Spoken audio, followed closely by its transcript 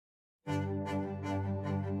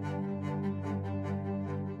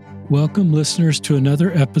Welcome, listeners, to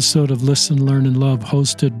another episode of Listen, Learn, and Love,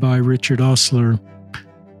 hosted by Richard Osler.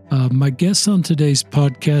 My guests on today's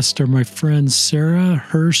podcast are my friends Sarah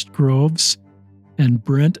Hurst Groves and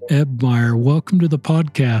Brent Ebmeyer. Welcome to the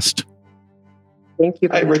podcast. Thank you.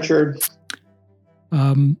 Hi, Richard.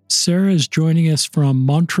 Sarah is joining us from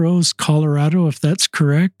Montrose, Colorado, if that's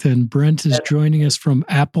correct, and Brent is joining us from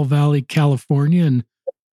Apple Valley, California, and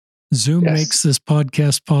Zoom makes this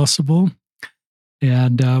podcast possible.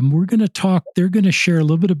 And we're going to talk, they're going to share a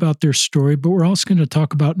little bit about their story, but we're also going to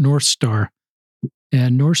talk about North Star.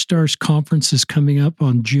 And North Star's conference is coming up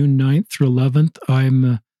on June 9th through 11th. I'm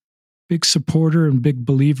a big supporter and big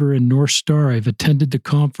believer in North Star. I've attended the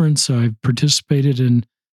conference. I've participated in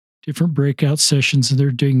different breakout sessions, and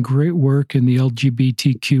they're doing great work in the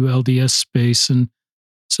LGBTQ LDS space. And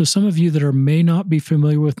so some of you that may not be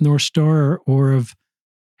familiar with North Star or have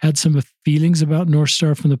had some feelings about North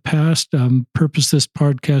Star from the past, purpose of this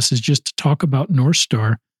podcast is just to talk about North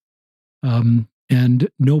Star. And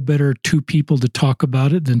no better two people to talk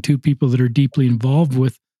about it than two people that are deeply involved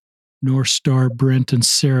with North Star, Brent and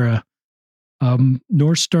Sarah.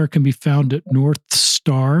 North Star can be found at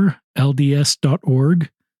northstarlds.org,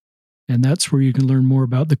 and that's where you can learn more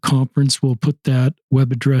about the conference. We'll put that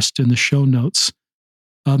web address in the show notes.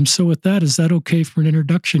 So with that, is that okay for an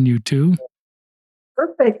introduction, you two?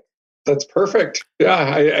 Perfect. That's perfect.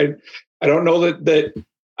 Yeah, I don't know that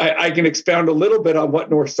I can expound a little bit on what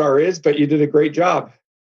North Star is, but you did a great job.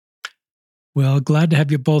 Well, glad to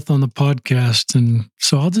have you both on the podcast. And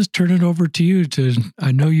so I'll just turn it over to you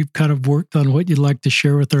I know you've kind of worked on what you'd like to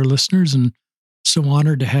share with our listeners, and so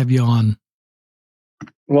honored to have you on.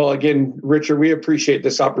 Well, again, Richard, we appreciate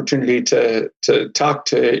this opportunity to talk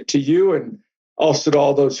to you and also to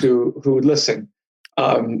all those who would listen.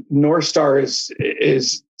 North Star is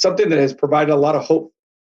something that has provided a lot of hope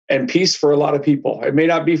and peace for a lot of people. It may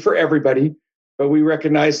not be for everybody, but we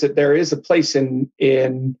recognize that there is a place in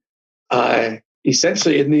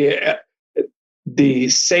essentially in the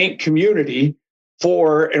saint community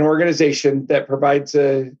for an organization that provides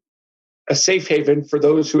a safe haven for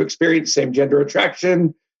those who experience same gender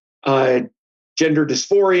attraction, gender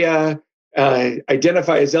dysphoria,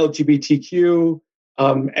 identify as LGBTQ.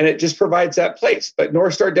 And it just provides that place. But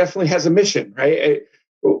North Star definitely has a mission, right?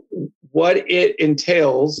 What it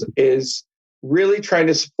entails is really trying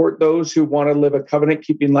to support those who want to live a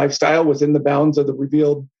covenant-keeping lifestyle within the bounds of the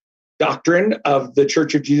revealed doctrine of the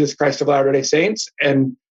Church of Jesus Christ of Latter-day Saints,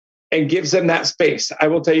 and gives them that space. I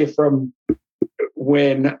will tell you, from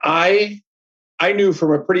when I knew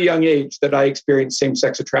from a pretty young age that I experienced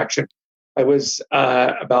same-sex attraction. I was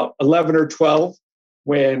about 11 or 12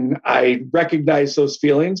 when I recognized those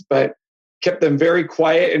feelings, but kept them very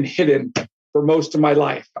quiet and hidden for most of my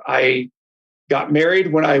life. I got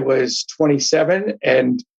married when I was 27,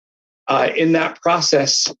 and in that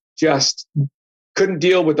process, just couldn't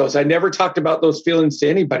deal with those. I never talked about those feelings to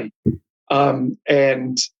anybody,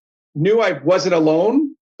 and knew I wasn't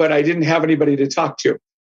alone, but I didn't have anybody to talk to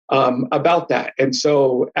about that. And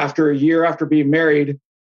so after a year after being married,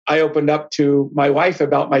 I opened up to my wife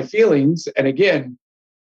about my feelings. And again,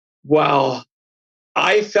 while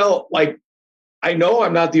I felt like I know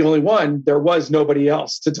I'm not the only one, there was nobody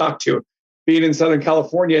else to talk to. Being in Southern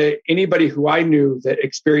California, anybody who I knew that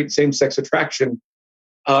experienced same-sex attraction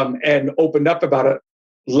and opened up about it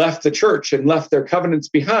left the church and left their covenants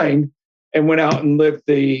behind and went out and lived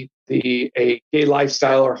a gay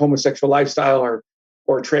lifestyle or homosexual lifestyle or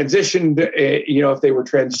transitioned, if they were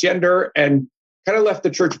transgender, and kind of left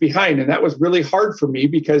the church behind. And that was really hard for me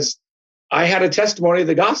because I had a testimony of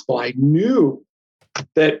the gospel. I knew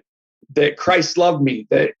that Christ loved me,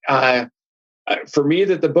 that for me,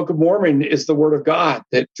 that the Book of Mormon is the word of God,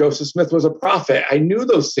 that Joseph Smith was a prophet. I knew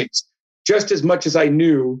those things just as much as I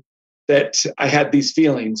knew that I had these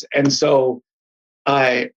feelings. And so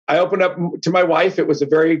I opened up to my wife. It was a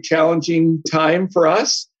very challenging time for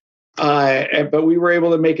us, but we were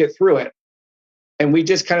able to make it through it. And we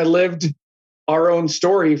just kind of lived our own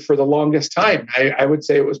story for the longest time. I would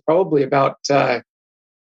say it was probably about 8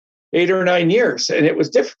 or 9 years, and it was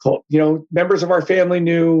difficult. Members of our family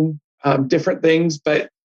knew different things, but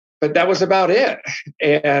that was about it.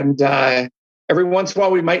 And every once in a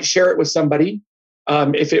while, we might share it with somebody.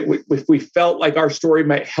 If we felt like our story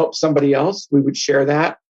might help somebody else, we would share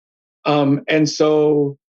that. But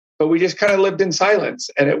we just kind of lived in silence.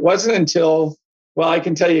 And it wasn't until, I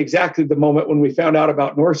can tell you exactly the moment when we found out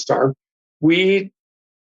about North Star. We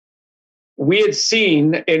had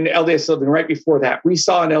seen in LDS Living right before that. We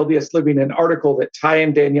saw in LDS Living an article that Ty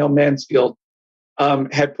and Danielle Mansfield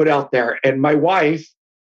had put out there. And my wife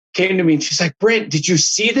came to me and she's like, "Brent, did you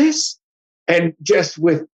see this?" And just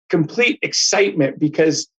with complete excitement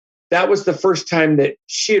because that was the first time that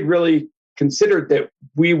she had really considered that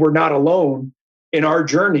we were not alone in our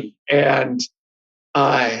journey. And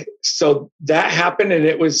so that happened,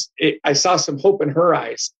 and I saw some hope in her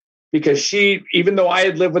eyes, because she, even though I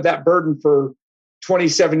had lived with that burden for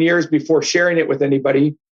 27 years before sharing it with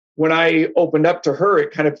anybody, when I opened up to her,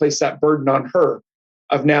 it kind of placed that burden on her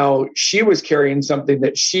of now she was carrying something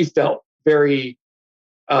that she felt very,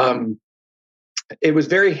 it was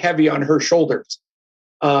very heavy on her shoulders.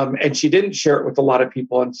 And she didn't share it with a lot of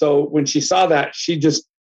people. And so when she saw that,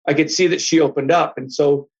 I could see that she opened up. And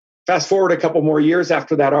so fast forward a couple more years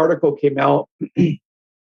after that article came out,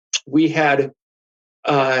 we had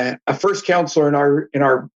a first counselor in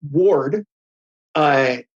our ward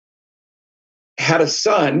had a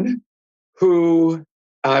son who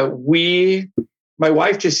my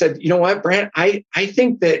wife just said, you know what, Brant, I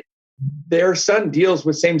think that their son deals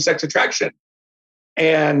with same-sex attraction.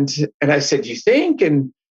 And I said, you think?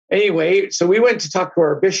 And anyway, so we went to talk to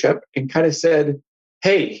our bishop and kind of said,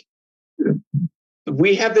 hey,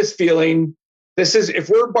 we have this feeling. If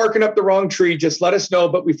we're barking up the wrong tree, just let us know.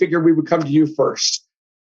 But we figured we would come to you first.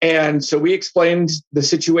 And so we explained the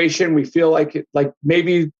situation. We feel like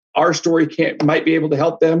maybe our story might be able to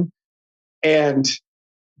help them. And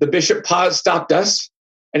the bishop stopped us,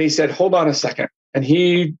 and he said, hold on a second. And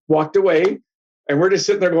he walked away, and we're just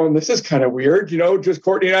sitting there going, this is kind of weird. Just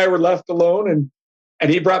Courtney and I were left alone.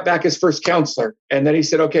 And he brought back his first counselor. And then he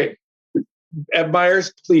said, okay, Eb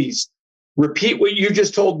Myers, please repeat what you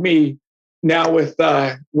just told me now with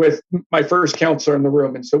my first counselor in the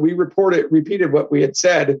room. And so we repeated what we had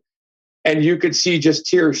said, and you could see just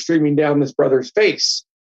tears streaming down this brother's face,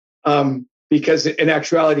 because in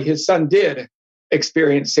actuality, his son did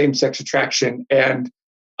experience same-sex attraction, and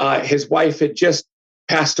his wife had just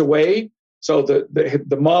passed away. So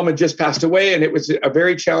the mom had just passed away, and it was a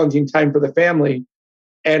very challenging time for the family.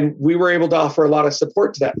 And we were able to offer a lot of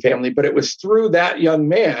support to that family. But it was through that young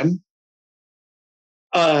man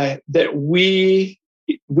that we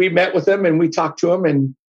met with him and we talked to him.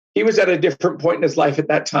 And he was at a different point in his life at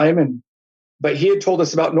that time. But he had told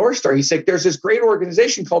us about North Star. He said, there's this great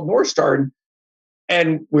organization called North Star.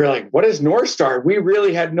 And we were like, what is North Star? We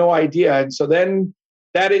really had no idea. And so then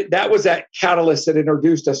that was that catalyst that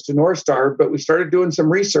introduced us to North Star. But we started doing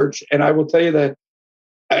some research, and I will tell you that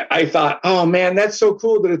I thought, oh man, that's so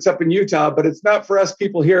cool that it's up in Utah, but it's not for us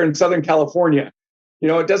people here in Southern California.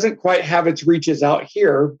 It doesn't quite have its reaches out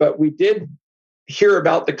here, but we did hear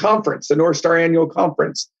about the conference, the North Star annual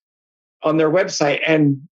conference, on their website.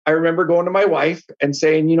 And I remember going to my wife and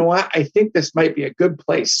saying, you know what, I think this might be a good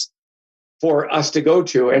place for us to go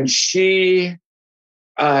to. And she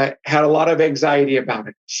had a lot of anxiety about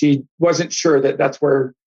it. She wasn't sure that that's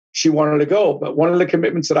where she wanted to go. But one of the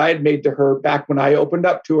commitments that I had made to her back when I opened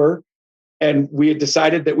up to her, and we had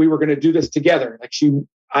decided that we were going to do this together.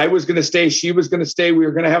 I was going to stay, she was going to stay, we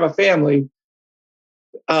were going to have a family.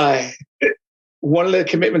 One of the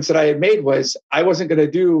commitments that I had made was I wasn't going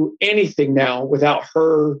to do anything now without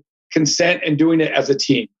her consent and doing it as a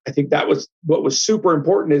team. I think that was what was super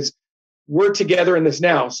important, is we're together in this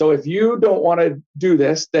now. So if you don't want to do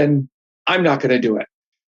this, then I'm not going to do it.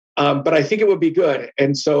 But I think it would be good.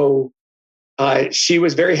 And so she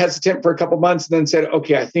was very hesitant for a couple months, and then said,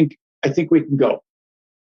 okay, I think we can go.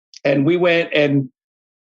 And we went, and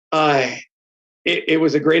it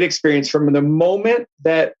was a great experience. From the moment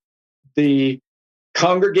that the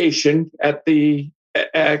congregation at the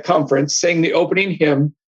conference sang the opening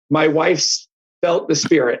hymn, my wife felt the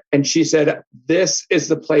Spirit, and she said, this is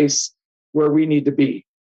the place where we need to be.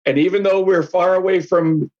 And even though we're far away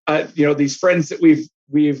from these friends that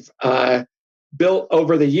we've built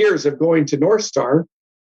over the years of going to North Star,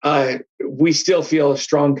 we still feel a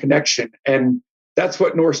strong connection. And that's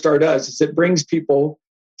what North Star does, is it brings people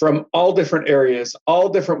from all different areas, all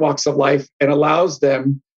different walks of life, and allows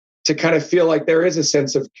them to kind of feel like there is a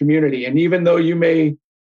sense of community. And even though you may,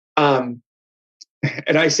 and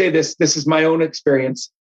I say this is my own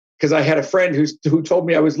experience, because I had a friend who told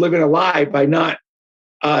me I was living a lie by not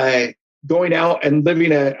going out and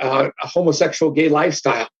living a homosexual gay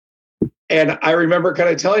lifestyle. And I remember kind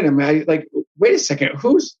of telling him, wait a second,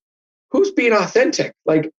 who's being authentic?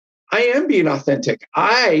 Like, I am being authentic.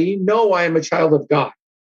 I know I am a child of God.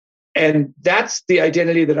 And that's the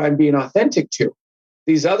identity that I'm being authentic to.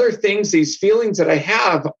 These other things, these feelings that I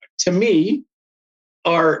have, to me,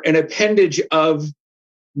 are an appendage of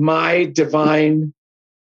my divine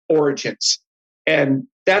origins. And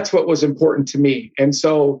that's what was important to me. And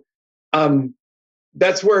so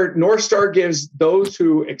that's where North Star gives those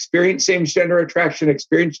who experience same-gender attraction,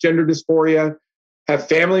 experience gender dysphoria, have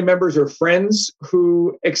family members or friends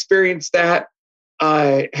who experience that,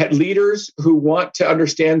 had leaders who want to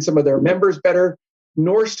understand some of their members better.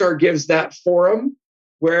 North Star gives that forum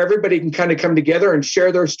where everybody can kind of come together and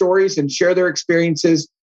share their stories and share their experiences.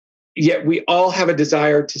 Yet we all have a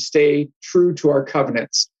desire to stay true to our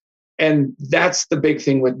covenants. And that's the big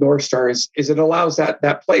thing with North Star is it allows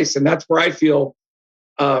that place. And that's where I feel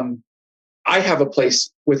I have a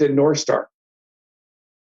place within North Star.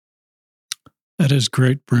 That is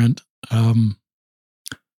great, Brent.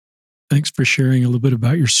 Thanks for sharing a little bit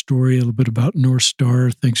about your story, a little bit about North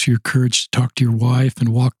Star. Thanks for your courage to talk to your wife and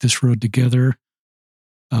walk this road together.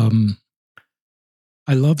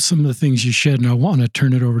 I love some of the things you shared, and I want to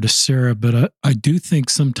turn it over to Sarah, but I do think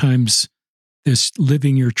sometimes this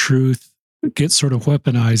living your truth gets sort of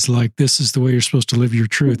weaponized, like this is the way you're supposed to live your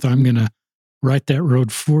truth. I'm going to write that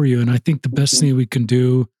road for you. And I think the best thing we can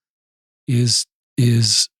do is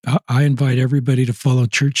I invite everybody to follow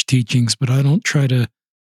church teachings, but I don't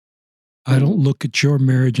look at your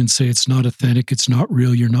marriage and say it's not authentic, it's not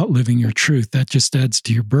real, you're not living your truth. That just adds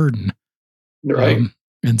to your burden. Right.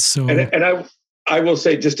 And so, and I will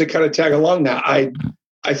say, just to kind of tag along that,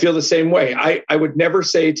 I feel the same way. I would never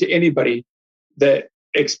say to anybody that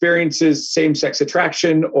experiences same-sex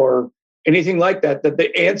attraction or anything like that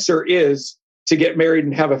the answer is to get married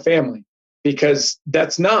and have a family, because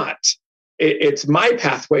that's not. It's my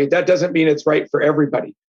pathway. That doesn't mean it's right for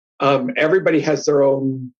everybody. Everybody has their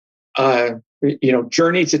own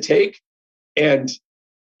journey to take. And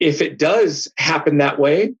if it does happen that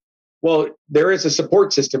way, well, there is a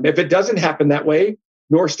support system. If it doesn't happen that way,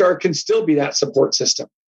 North Star can still be that support system.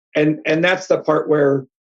 And that's the part where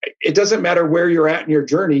it doesn't matter where you're at in your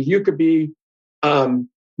journey. You could be,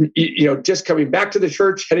 just coming back to the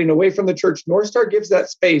church, heading away from the church. North Star gives that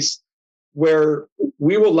space where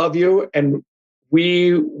we will love you, and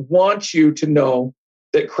we want you to know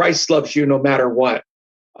that Christ loves you no matter what.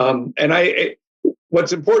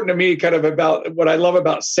 What's important to me kind of about what I love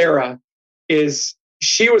about Sarah is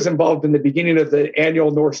she was involved in the beginning of the annual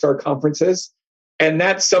North Star conferences. And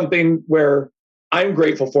that's something where I'm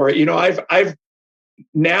grateful for it. I've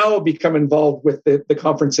now become involved with the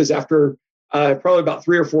conferences after probably about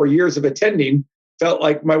 3 or 4 years of attending. Felt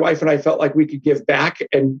like my wife and I felt like we could give back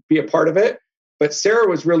and be a part of it. But Sarah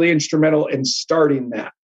was really instrumental in starting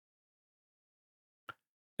that.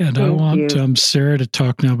 And I want Sarah to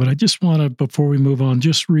talk now, but I just want to, before we move on,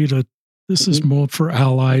 just read this is more for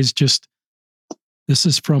allies. This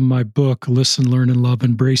is from my book, Listen, Learn, and Love,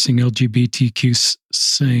 Embracing LGBTQ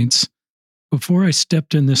Saints. Before I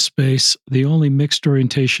stepped in this space, the only mixed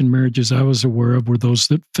orientation marriages I was aware of were those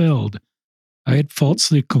that failed. I had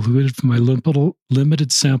falsely concluded from my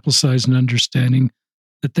limited sample size and understanding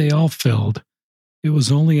that they all failed. It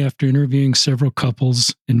was only after interviewing several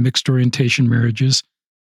couples in mixed orientation marriages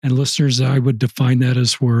and listeners I would define that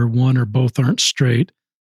as where one or both aren't straight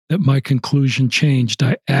that my conclusion changed.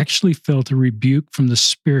 I actually felt a rebuke from the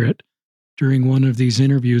Spirit during one of these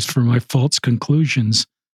interviews for my false conclusions.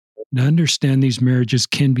 And I understand these marriages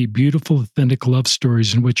can be beautiful, authentic love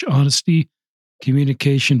stories in which honesty,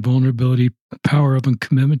 communication, vulnerability, power of and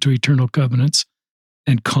commitment to eternal covenants,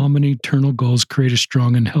 and common eternal goals create a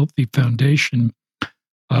strong and healthy foundation.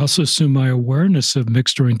 I also assume my awareness of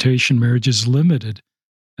mixed orientation marriage is limited,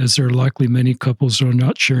 as there are likely many couples who are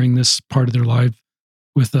not sharing this part of their life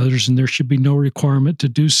with others, and there should be no requirement to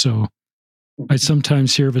do so. I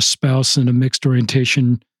sometimes hear of a spouse in a mixed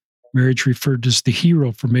orientation marriage referred to as the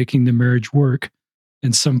hero for making the marriage work.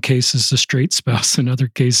 In some cases, the straight spouse, in other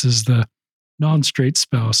cases, the non-straight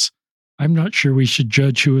spouse. I'm not sure we should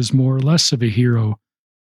judge who is more or less of a hero.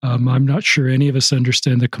 I'm not sure any of us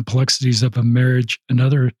understand the complexities of a marriage,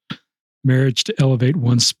 another marriage to elevate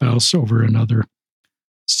one spouse over another.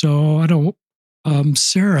 So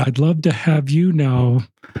Sarah, I'd love to have you now,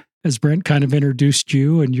 as Brent kind of introduced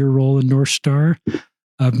you and your role in North Star.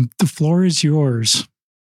 The floor is yours.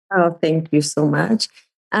 Oh, thank you so much.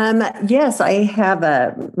 Yes, I have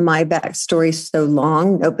my backstory so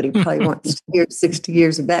long. Nobody probably wants to hear 60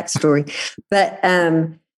 years of backstory. But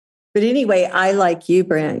anyway, I, like you,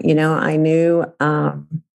 Brent,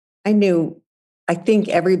 I think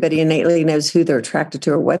everybody innately knows who they're attracted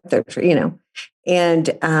to or what they're, and,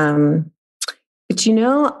 but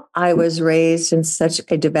I was raised in such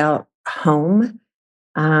a devout home.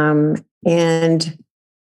 And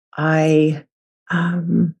I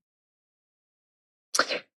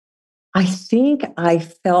think I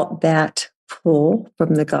felt that pull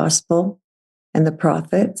from the gospel and the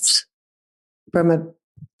prophets from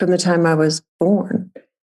the time I was born.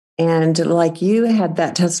 And like you had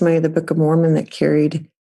that testimony of the Book of Mormon that carried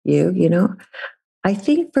you, I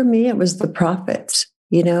think for me, it was the prophets.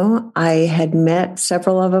 I had met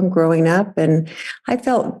several of them growing up, and I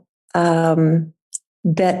felt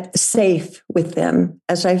that safe with them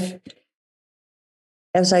as I've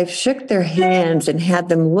shook their hands and had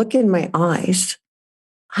them look in my eyes.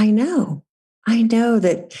 I know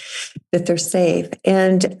that they're safe.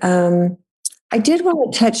 And I did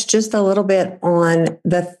want to touch just a little bit on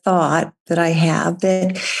the thought that I have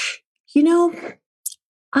that,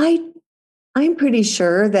 I'm pretty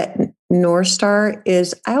sure that North Star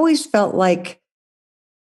is, I always felt like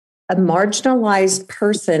a marginalized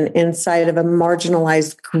person inside of a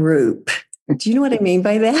marginalized group. Do you know what I mean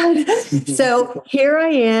by that? So here I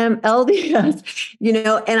am, LDS,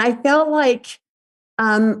 and I felt like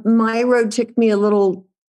my road took me a little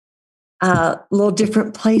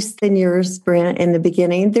different place than yours, Brent, in the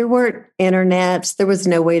beginning. There weren't internets. There was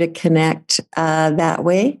no way to connect that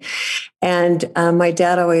way. And my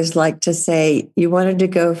dad always liked to say, you wanted to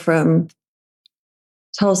go from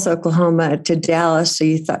Tulsa, Oklahoma to Dallas, so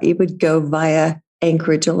you thought you would go via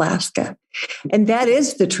Anchorage, Alaska. And that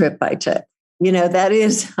is the trip I took.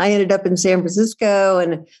 I ended up in San Francisco,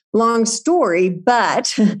 and long story,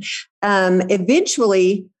 but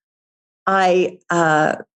eventually I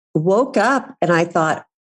woke up and I thought,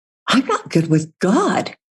 I'm not good with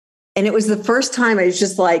God. And it was the first time I was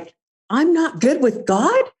just like, I'm not good with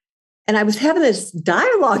God. And I was having this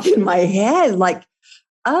dialogue in my head, like,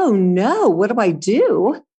 oh no, what do I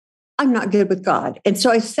do? I'm not good with God. And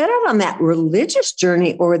so I set out on that religious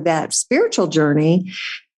journey or that spiritual journey.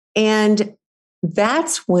 And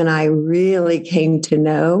that's when I really came to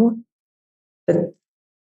know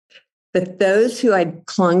that those who I'd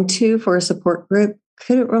clung to for a support group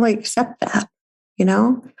couldn't really accept that.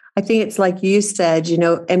 I think it's like you said,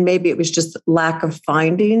 and maybe it was just lack of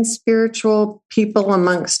finding spiritual people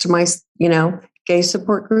amongst my, gay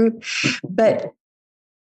support group. But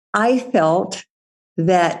I felt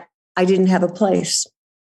that I didn't have a place.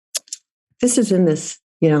 This is in this,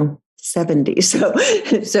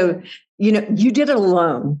 70s. So, you did it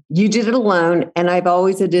alone. You did it alone. And I've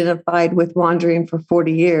always identified with wandering for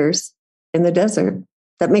 40 years in the desert.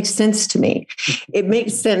 That makes sense to me. It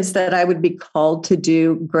makes sense that I would be called to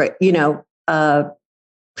do great,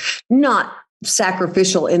 not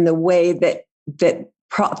sacrificial in the way that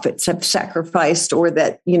prophets have sacrificed, or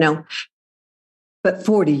that, but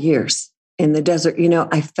 40 years in the desert,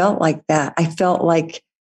 I felt like that. I felt like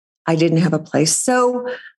I didn't have a place. So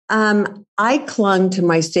I clung to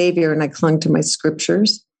my Savior and I clung to my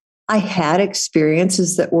scriptures. I had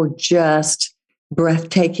experiences that were just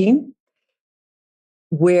breathtaking,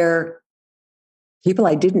 where people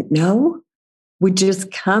I didn't know would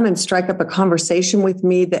just come and strike up a conversation with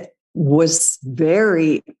me that was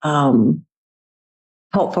very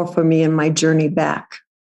helpful for me in my journey back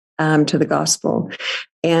to the gospel.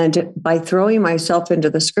 And by throwing myself into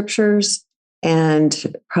the scriptures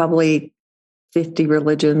and probably 50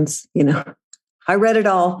 religions, I read it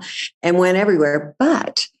all and went everywhere.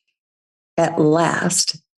 But at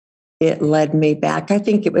last, it led me back. I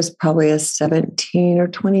think it was probably a 17 or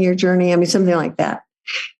 20-year journey. I mean, something like that.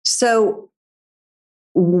 So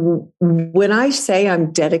when I say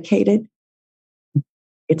I'm dedicated,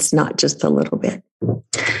 it's not just a little bit.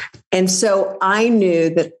 And so I knew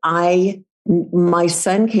that my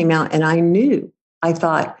son came out, and I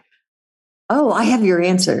thought, oh, I have your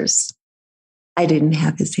answers. I didn't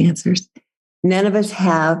have his answers. None of us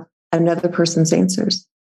have another person's answers.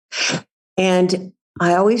 And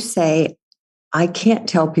I always say, I can't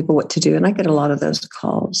tell people what to do. And I get a lot of those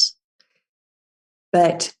calls.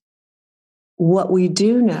 But what we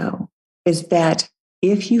do know is that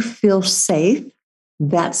if you feel safe,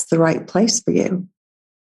 that's the right place for you.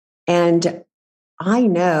 And I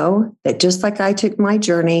know that just like I took my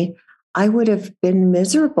journey, I would have been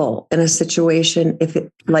miserable in a situation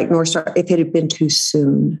like North Star, if it had been too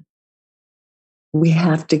soon. We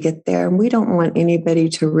have to get there, and we don't want anybody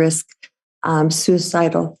to risk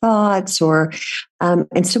suicidal thoughts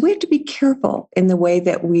and so we have to be careful in the way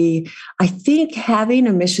that I think having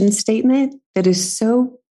a mission statement that is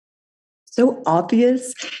so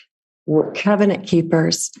obvious. We're covenant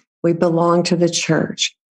keepers. We belong to the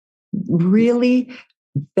church. Really,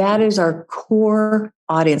 that is our core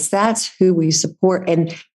audience. That's who we support,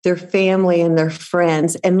 and their family and their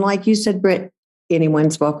friends. And like you said, Britt,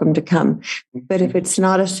 anyone's welcome to come. But if it's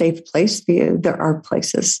not a safe place for you, there are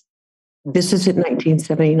places. This is in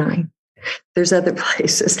 1979. There's other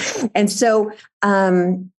places. And so,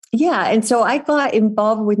 and so I got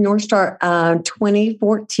involved with North Star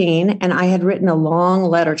 2014, and I had written a long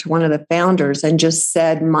letter to one of the founders and just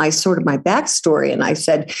said my backstory. And I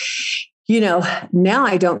said, now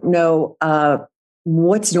I don't know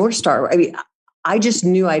what's North Star? I mean, I just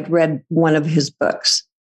knew I'd read one of his books,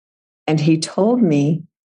 and he told me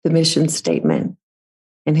the mission statement.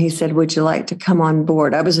 And he said, would you like to come on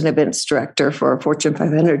board? I was an events director for a Fortune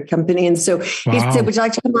 500 company. And so he said, would you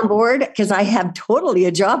like to come on board? Because I have totally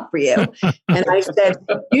a job for you. And I said,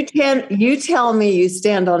 you tell me you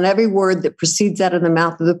stand on every word that proceeds out of the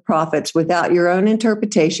mouth of the prophets without your own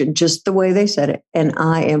interpretation, just the way they said it. And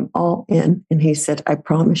I am all in. And he said, I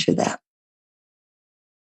promise you that.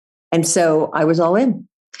 And so I was all in.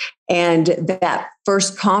 And that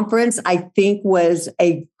first conference, I think, was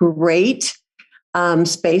a great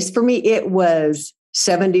space for me. It was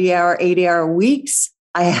 70-hour, 80-hour weeks.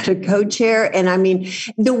 I had a co-chair. And I mean,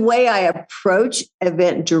 the way I approach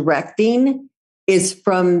event directing is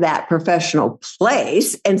from that professional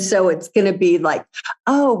place. And so it's going to be like,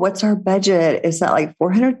 oh, what's our budget? Is that like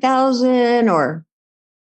 400,000 or,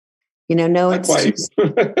 no, it's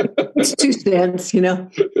 2 cents,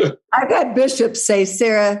 I've had bishops say,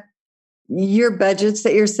 Sarah, your budgets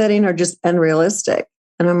that you're setting are just unrealistic.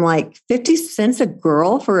 And I'm like, 50 cents a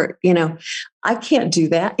girl for, I can't do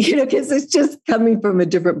that, because it's just coming from a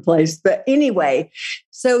different place. But anyway,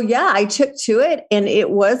 so yeah, I took to it, and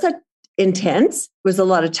it was intense. It was a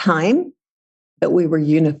lot of time, but we were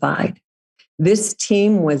unified. This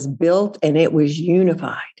team was built and it was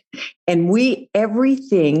unified. And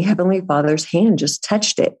everything, Heavenly Father's hand just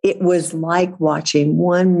touched it. It was like watching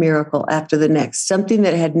one miracle after the next, something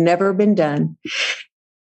that had never been done.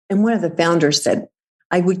 And one of the founders said,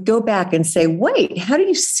 I would go back and say, wait, how do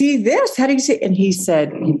you see this? How do you see it? And he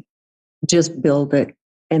said, just build it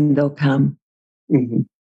and they'll come. Mm-hmm.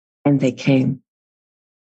 And they came.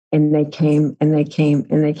 And they came and they came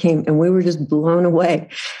and they came. And we were just blown away.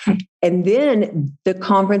 And then the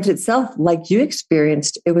conference itself, like you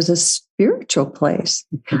experienced, it was a spiritual place.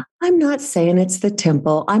 I'm not saying it's the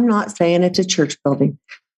temple. I'm not saying it's a church building.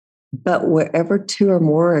 But wherever 2 or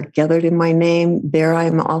more are gathered in my name, there I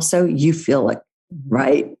am also. You feel it,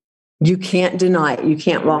 right? You can't deny it. You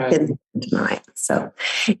can't walk in and deny it. So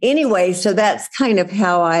anyway, so that's kind of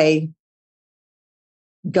how I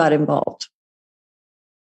got involved.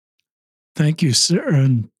 Thank you, Sarah.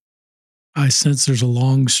 And I sense there's a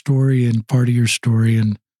long story in part of your story.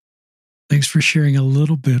 And thanks for sharing a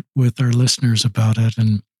little bit with our listeners about it.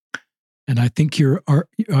 And I think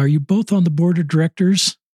are you both on the board of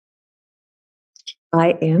directors?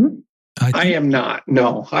 I am. I am not.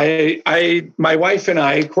 No, my wife and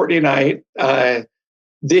I, Courtney and I,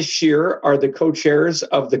 this year are the co-chairs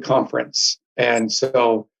of the conference. And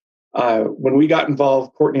so when we got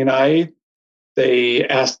involved, Courtney and I,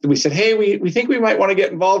 we said, hey, we think we might want to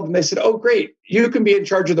get involved. And they said, oh, great. You can be in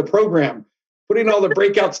charge of the program, putting all the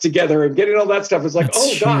breakouts together and getting all that stuff. It's like,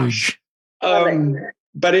 that's gosh.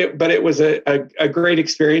 But it was a great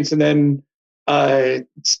experience. And then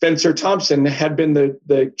Spencer Thompson had been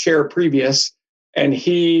the chair previous, and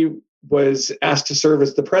he was asked to serve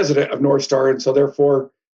as the president of North Star. And so therefore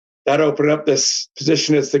that opened up this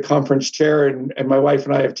position as the conference chair. And my wife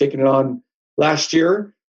and I have taken it on last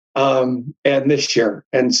year. And this year.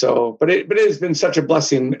 And so, but it has been such a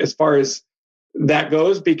blessing as far as that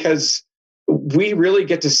goes, because we really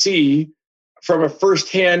get to see from a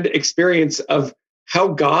firsthand experience of how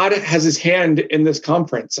God has his hand in this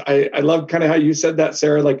conference. I love kind of how you said that,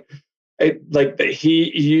 Sarah, like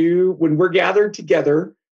that when we're gathered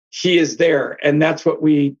together, he is there. And that's what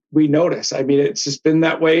we notice. I mean, it's just been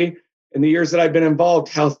that way in the years that I've been involved,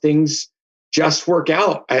 how things just work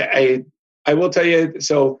out. I will tell you,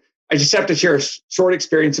 so I just have to share a short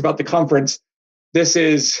experience about the conference. This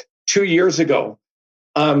is 2 years ago.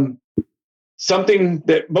 Something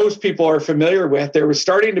that most people are familiar with, there was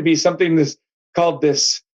starting to be something called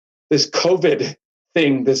this COVID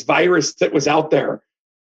thing, this virus that was out there.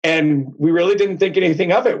 And we really didn't think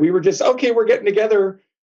anything of it. We were just, okay, we're getting together.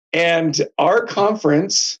 And our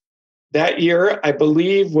conference that year, I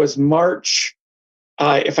believe, was March.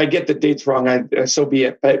 If I get the dates wrong, so be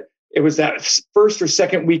it. But it was that first or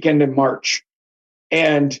second weekend in March.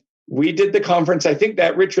 And we did the conference. I think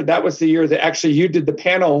that, Richard, that was the year that actually you did the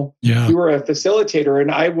panel. Yeah. You were a facilitator and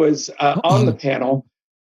I was on the panel.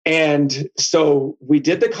 And so we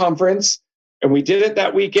did the conference and we did it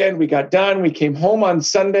that weekend. We got done. We came home on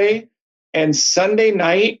Sunday, and Sunday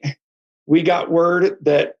night, we got word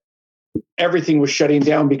that everything was shutting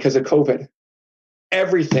down because of COVID.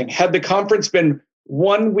 Everything. Had the conference been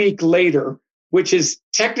 1 week later, which is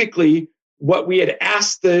technically what we had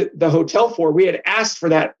asked the hotel for. We had asked for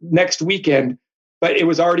that next weekend, but it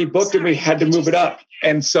was already booked and we had to move it up.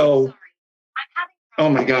 And so, oh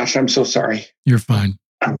my gosh, I'm so sorry. You're fine.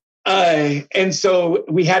 And so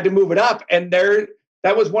we had to move it up. And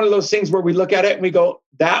that was one of those things where we look at it and we go,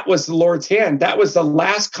 that was the Lord's hand. That was the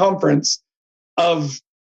last conference of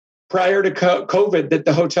prior to COVID that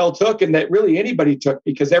the hotel took, and that really anybody took,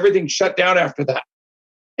 because everything shut down after that.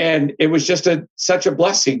 And it was just such a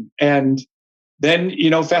blessing. And then,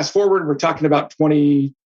 fast forward, we're talking about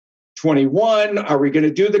 2021. Are we going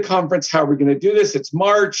to do the conference? How are we going to do this? It's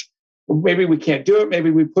March. Maybe we can't do it. Maybe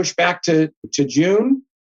we push back to June.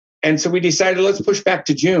 And so we decided, let's push back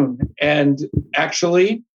to June. And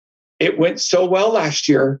actually, it went so well last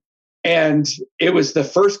year. And it was the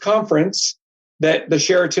first conference that the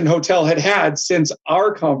Sheraton Hotel had since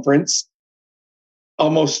our conference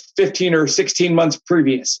almost 15 or 16 months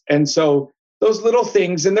previous. And so those little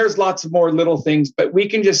things, and there's lots of more little things, but we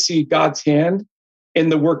can just see God's hand in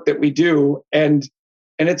the work that we do. And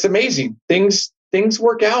it's amazing. Things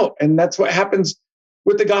work out. And that's what happens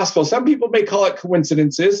with the gospel. Some people may call it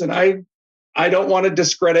coincidences, and I don't want to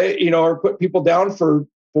discredit, or put people down for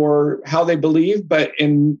how they believe. But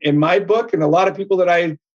in my book, and a lot of people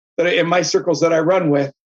that in my circles that I run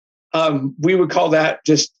with, we would call that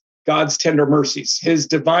just God's tender mercies, his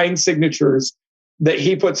divine signatures that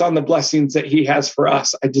he puts on the blessings that he has for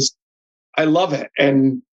us. I love it.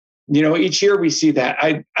 And, each year we see that.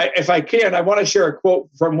 If I can, I want to share a quote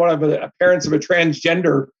from one of the parents of a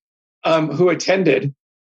transgender who attended.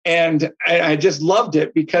 And I just loved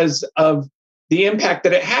it because of the impact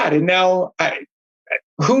that it had. And now,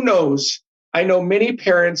 who knows? I know many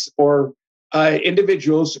parents or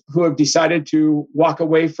individuals who have decided to walk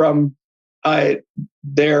away from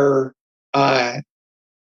their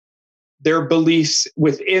beliefs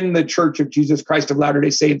within the Church of Jesus Christ of Latter-day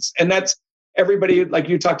Saints. And that's everybody, like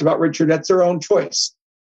you talked about, Richard, that's their own choice.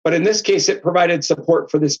 But in this case, it provided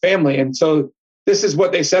support for this family. And so this is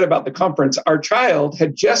what they said about the conference. Our child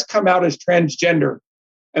had just come out as transgender,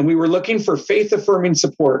 and we were looking for faith-affirming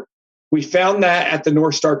support. We found that at the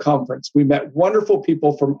North Star Conference. We met wonderful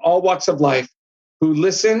people from all walks of life who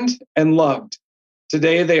listened and loved.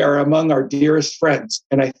 Today, they are among our dearest friends.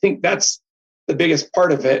 And I think that's the biggest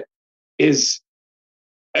part of it is,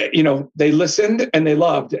 they listened and they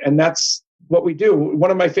loved. And that's what we do.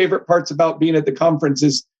 One of my favorite parts about being at the conference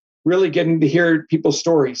is really getting to hear people's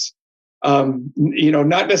stories. Not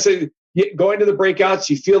necessarily going to the breakouts,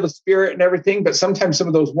 you feel the spirit and everything, but sometimes some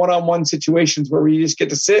of those one-on-one situations where we just get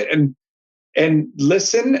to sit and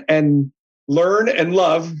listen and learn and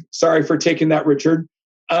love. Sorry for taking that, Richard.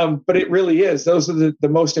 But it really is. Those are the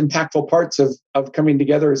most impactful parts of coming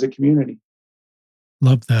together as a community.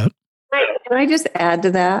 Love that. Can I just add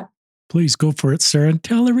to that? Please go for it, Sarah. And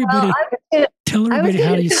tell everybody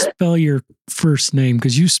how you spell your first name,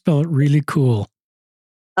 because you spell it really cool.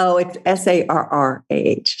 Oh, it's Sarrah.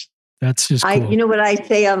 That's just cool. You know what I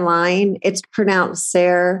say online? It's pronounced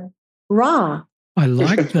Sarah. I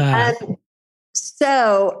like that.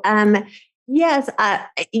 Yes,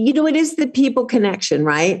 it is the people connection,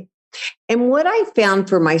 right? And what I found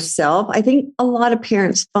for myself, I think a lot of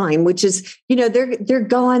parents find, which is, they're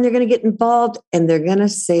going, they're going to get involved and they're going to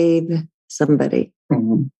save somebody.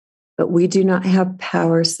 Mm-hmm. But we do not have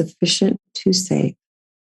power sufficient to save.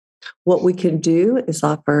 What we can do is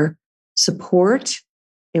offer support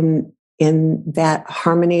in that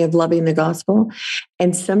harmony of loving the gospel.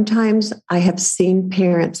 And sometimes I have seen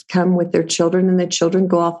parents come with their children and the children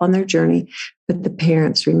go off on their journey, but the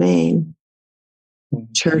parents remain.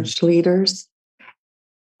 Church leaders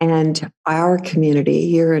and our community,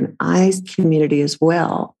 your and I's community as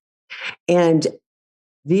well. And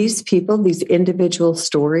these people, these individual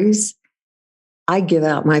stories, I give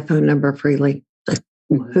out my phone number freely.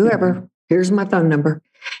 Whoever, here's my phone number.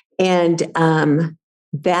 And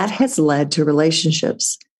that has led to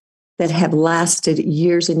relationships that have lasted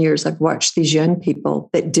years and years. I've watched these young people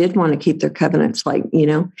that did want to keep their covenants,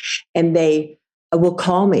 and they will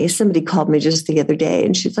call me. Somebody called me just the other day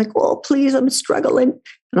and she's like, "Well, please, I'm struggling."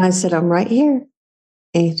 And I said, "I'm right here.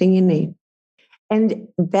 Anything you need." And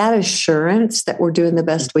that assurance that we're doing the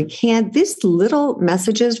best we can, these little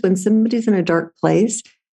messages when somebody's in a dark place,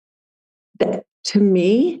 that to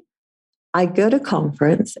me, I go to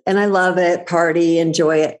conference and I love it, party,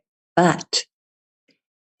 enjoy it, but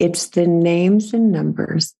it's the names and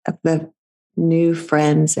numbers of the new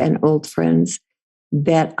friends and old friends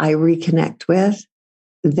that I reconnect with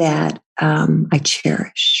that I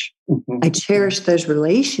cherish. Mm-hmm. I cherish those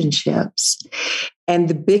relationships. And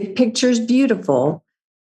the big picture is beautiful,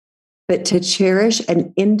 but to cherish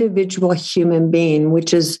an individual human being,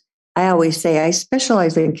 which is, I always say, I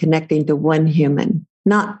specialize in connecting to one human,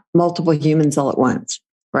 not multiple humans all at once,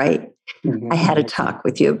 right? Mm-hmm. I had a talk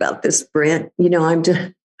with you about this, Brent. I'm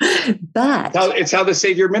just, but it's how the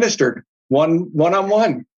Savior ministered,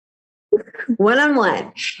 one-on-one.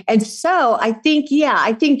 one-on-one. And so I think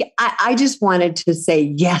I just wanted to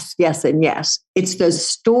say yes, yes, and yes. It's those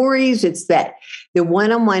stories. It's that the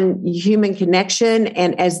one-on-one human connection.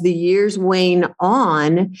 And as the years wane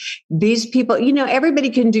on, these people, everybody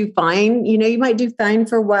can do fine. You might do fine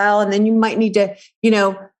for a while, and then you might need to,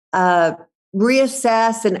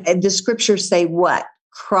 reassess. And the scriptures say what?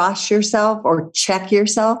 Cross yourself or check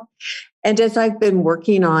yourself. And as I've been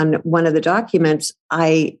working on one of the documents,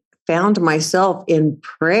 I found myself in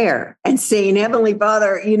prayer and saying, Heavenly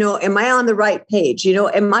Father, am I on the right page?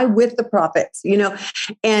 Am I with the prophets?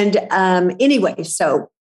 And anyway,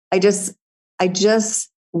 so I just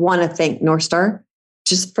want to thank North Star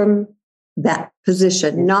just from that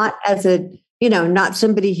position, not as not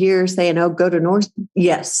somebody here saying, oh, go to North.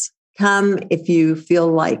 Yes, come if you feel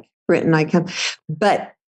like Brent and I come.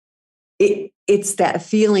 But it's that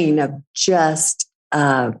feeling of just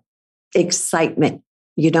excitement,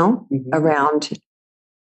 around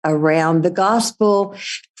the gospel,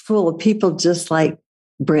 full of people just like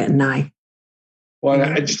Brent and I. Well,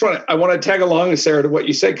 I want to tag along, Sarah, to what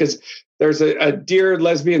you said, because there's a dear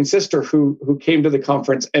lesbian sister who came to the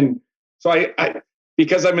conference. And so I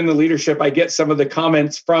because I'm in the leadership, I get some of the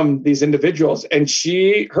comments from these individuals. And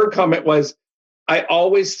her comment was, I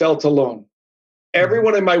always felt alone.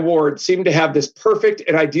 Everyone in my ward seemed to have this perfect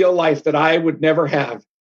and ideal life that I would never have.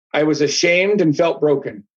 I was ashamed and felt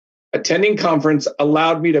broken. Attending conference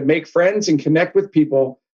allowed me to make friends and connect with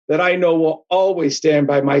people that I know will always stand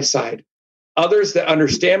by my side. Others that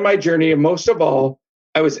understand my journey, and most of all,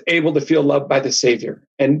 I was able to feel loved by the Savior.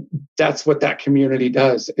 And that's what that community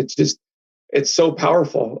does. It's so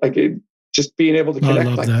powerful. Just being able to connect.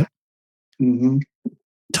 I love that. Mm-hmm.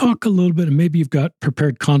 Talk a little bit, and maybe you've got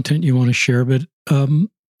prepared content you want to share, but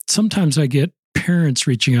sometimes I get parents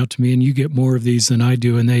reaching out to me, and you get more of these than I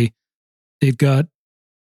do, and they've got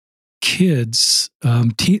kids,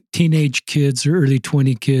 teenage kids or early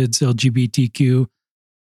 20 kids, LGBTQ,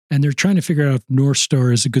 and they're trying to figure out if North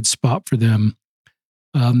Star is a good spot for them.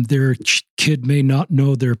 Their kid may not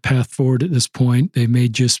know their path forward at this point. They may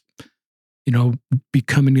just, be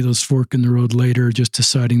coming to those fork in the road later, just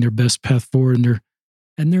deciding their best path forward,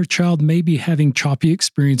 and their child may be having choppy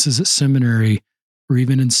experiences at seminary or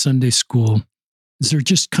even in Sunday school. They're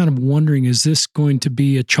just kind of wondering, is this going to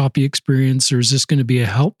be a choppy experience, or is this going to be a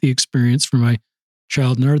healthy experience for my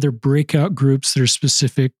child? And are there breakout groups that are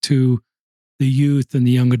specific to the youth and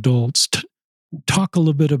the young adults? Talk a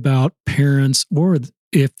little bit about parents, or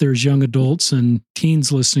if there's young adults and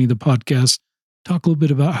teens listening to the podcast, talk a little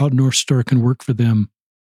bit about how North Star can work for them.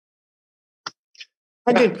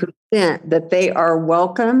 100% that they are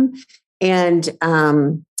welcome. And,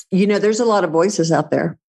 there's a lot of voices out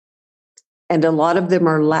there, and a lot of them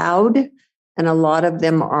are loud, and a lot of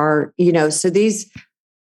them are, so these,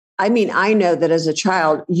 I know that as a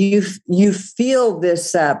child, you feel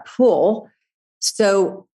this pull.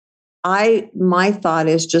 So my thought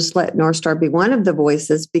is just let North Star be one of the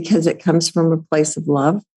voices, because it comes from a place of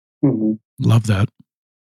love. Mm-hmm. Love that.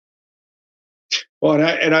 Well,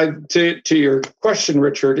 and I to your question,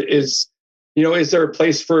 Richard, is there a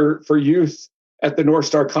place for youth at the North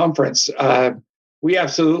Star Conference? We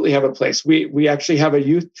absolutely have a place. We actually have a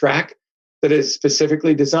youth track that is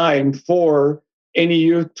specifically designed for any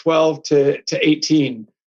youth 12 to 18,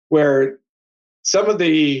 where some of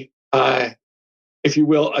the, if you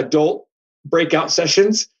will, adult breakout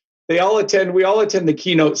sessions, we all attend the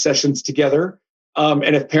keynote sessions together.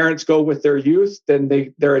 And if parents go with their youth,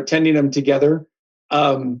 then they're attending them together.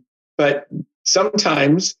 But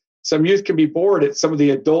sometimes some youth can be bored at some of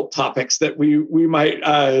the adult topics that we might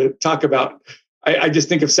talk about. I just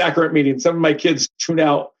think of sacrament meetings. Some of my kids tune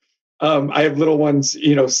out. I have little ones,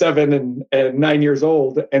 7 and 9 years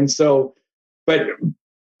old. And so,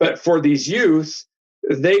 but for these youth,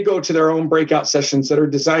 they go to their own breakout sessions that are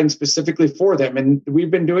designed specifically for them. And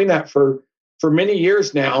we've been doing that for many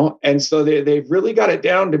years now. And so they've really got it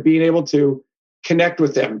down to being able to connect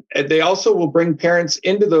with them. And they also will bring parents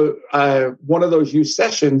into the one of those youth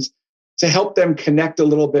sessions to help them connect a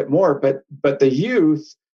little bit more. But the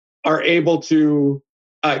youth are able to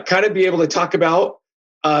kind of be able to talk about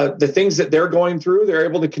the things that they're going through. They're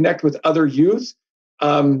able to connect with other youth.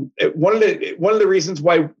 One of the reasons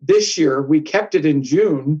why this year we kept it in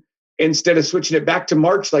June instead of switching it back to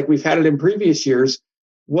March like we've had it in previous years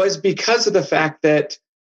was because of the fact that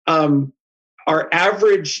our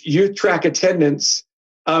average youth track attendance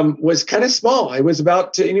was kind of small. It was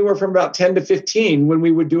about anywhere from about 10 to 15 when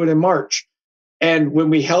we would do it in March. And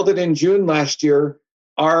when we held it in June last year,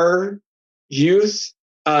 our youth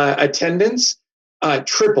attendance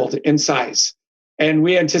tripled in size. And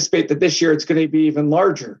we anticipate that this year it's going to be even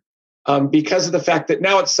larger. because of the fact that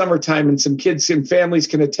now it's summertime and some kids and families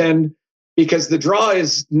can attend, because the draw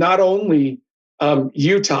is not only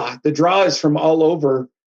Utah, the draw is from all over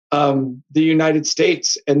the United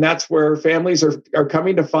States. And that's where families are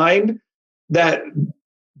coming to find that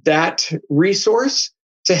resource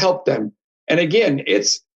to help them. And again,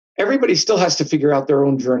 everybody still has to figure out their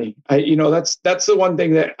own journey. That's the one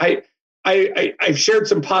thing that I've shared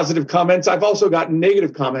some positive comments. I've also gotten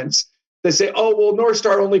negative comments that say, oh, well, North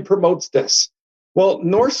Star only promotes this. Well,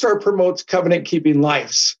 North Star promotes covenant keeping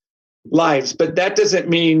lives, but that doesn't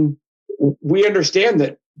mean we understand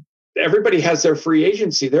that everybody has their free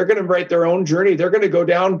agency. They're going to write their own journey. They're going to go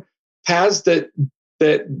down paths that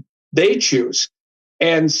they choose.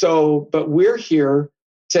 And so, but we're here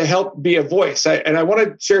to help be a voice. I want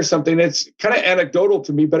to share something that's kind of anecdotal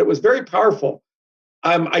to me, but it was very powerful.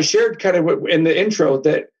 I shared kind of in the intro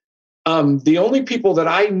that the only people that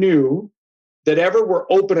I knew that ever were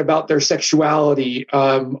open about their sexuality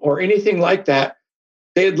or anything like that,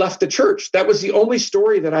 they had left the church. That was the only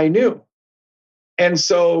story that I knew. And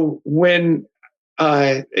so when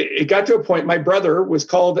it got to a point, my brother was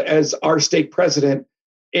called as our stake president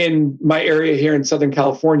in my area here in Southern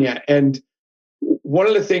California. And one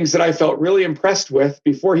of the things that I felt really impressed with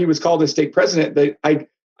before he was called as stake president, that I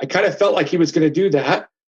kind of felt like he was going to do that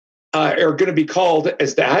or going to be called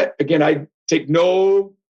as that. Again, I take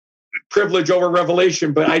no privilege over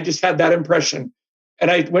revelation, but I just had that impression. And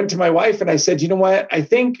I went to my wife and I said, you know what? I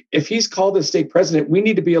think if he's called as stake president, we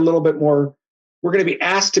need to be a little bit more, we're going to be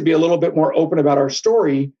asked to be a little bit more open about our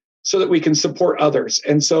story so that we can support others.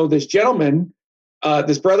 And so this gentleman,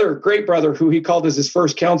 this brother, great brother, who he called as his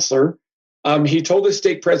first counselor, he told his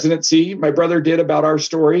stake presidency, my brother did, about our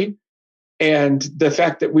story and the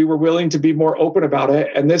fact that we were willing to be more open about it.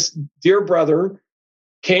 And this dear brother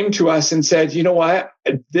came to us and said, you know what,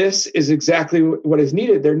 this is exactly what is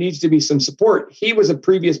needed. There needs to be some support. He was a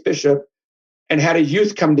previous bishop and had a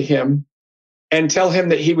youth come to him and tell him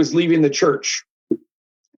that he was leaving the church.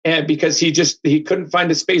 And because he couldn't find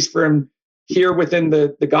a space for him here within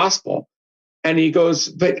the gospel. And he goes,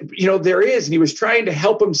 but there is. And he was trying to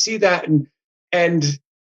help him see that. And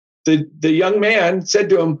the young man said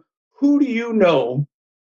to him, who do you know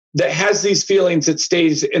that has these feelings that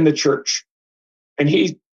stays in the church? And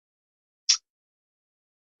he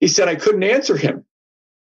said, I couldn't answer him.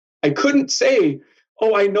 I couldn't say,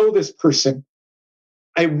 oh, I know this person.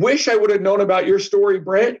 I wish I would have known about your story,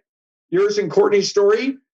 Brent, yours and Courtney's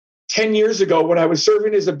story 10 years ago when I was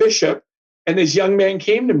serving as a bishop and this young man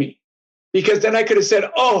came to me. Because then I could have said,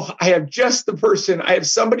 oh, I have just the person. I have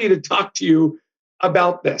somebody to talk to you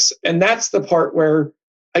about this. And that's the part where,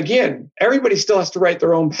 again, everybody still has to write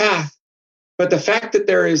their own path. But the fact that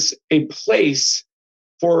there is a place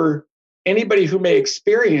for anybody who may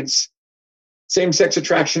experience same-sex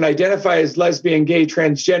attraction, identify as lesbian, gay,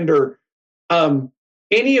 transgender,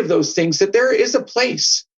 any of those things, that there is a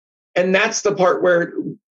place. And that's the part where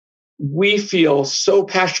we feel so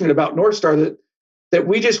passionate about North Star that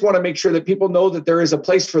we just want to make sure that people know that there is a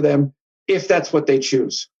place for them if that's what they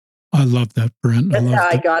choose. I love that, Brent. That's how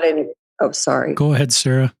I got in. Oh, sorry. Go ahead,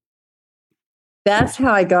 Sarah. That's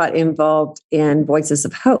how I got involved in Voices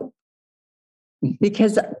of Hope.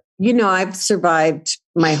 Because, I've survived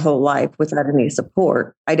my whole life without any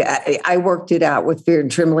support. I worked it out with fear and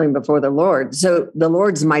trembling before the Lord. So the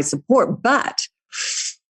Lord's my support. But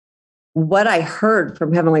what I heard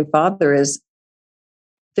from Heavenly Father is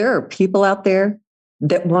there are people out there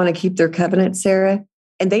that want to keep their covenant, Sarah,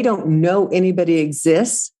 and they don't know anybody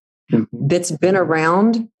exists that's been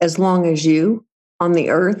around as long as you on the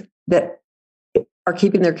earth that are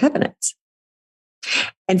keeping their covenants.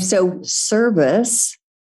 And so service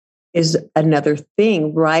is another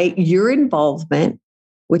thing, right? Your involvement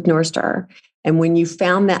with North Star. And when you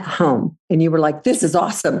found that home and you were like, this is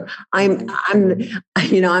awesome. I'm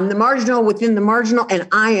the marginal within the marginal, and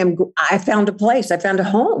I found a place. I found a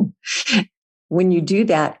home. When you do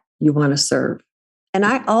that, you want to serve. And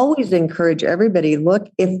I always encourage everybody, look,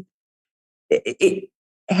 if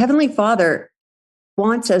Heavenly Father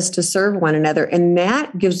wants us to serve one another, and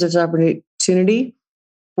that gives us opportunity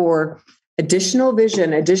for additional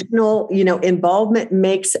vision, additional, involvement,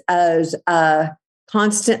 makes us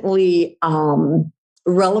constantly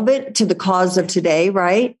relevant to the cause of today,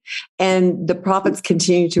 right? And the prophets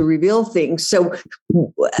continue to reveal things. So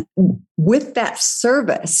with that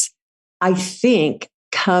service, I think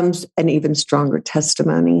comes an even stronger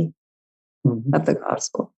testimony of the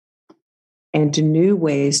gospel and new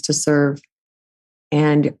ways to serve.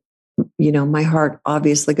 And, my heart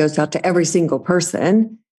obviously goes out to every single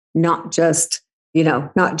person, not just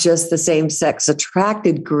the same sex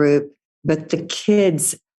attracted group, but the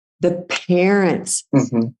kids the parents.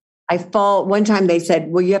 I fall. One time they said,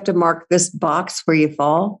 well, you have to mark this box where you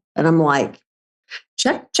fall. And I'm like,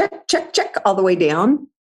 check, check, check, check all the way down.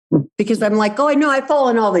 Because I'm like, oh, I know I fall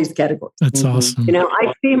in all these categories. That's awesome. You know,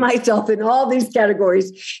 I see myself in all these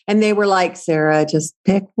categories. And they were like, Sarah, just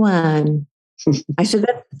pick one. I said,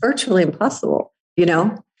 that's virtually impossible, you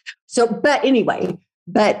know? So, but anyway,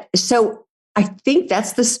 so I think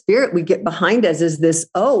that's the spirit we get behind us is this,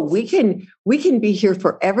 oh, we can be here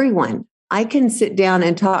for everyone. I can sit down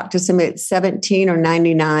and talk to somebody at 17 or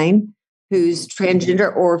 99 who's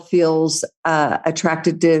transgender or feels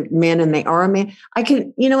attracted to men and they are a man. I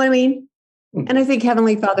can, you know what I mean? And I think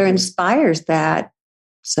Heavenly Father inspires that.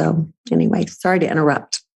 So anyway, sorry to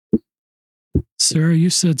interrupt. Sarah, you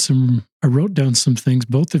said I wrote down some things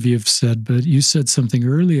both of you have said, but you said something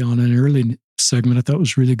early on in an early segment I thought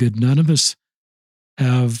was really good. None of us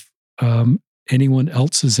have anyone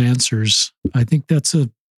else's answers. I think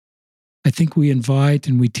we invite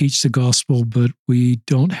and we teach the gospel, but we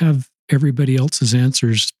don't have everybody else's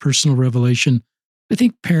answers, personal revelation. I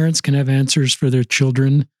think parents can have answers for their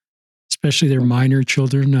children, especially their minor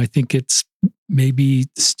children. I think it's maybe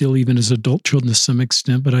still even as adult children to some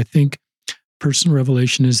extent, but I think personal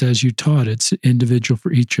revelation is as you taught. It's individual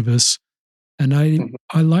for each of us. And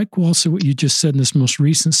I like also what you just said in this most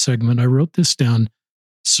recent segment. I wrote this down,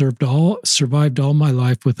 survived all my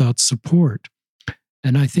life without support.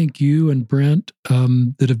 And I think you and Brent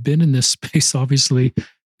that have been in this space, obviously,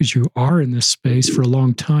 because you are in this space for a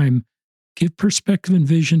long time, give perspective and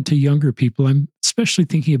vision to younger people. I'm especially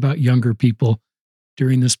thinking about younger people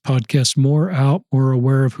during this podcast, more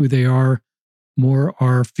aware of who they are,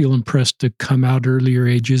 feel impressed to come out earlier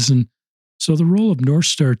ages. And so the role of North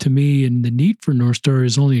Star to me and the need for North Star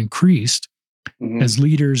is only increased as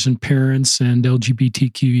leaders and parents and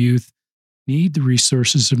LGBTQ youth need the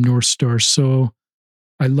resources of North Star. So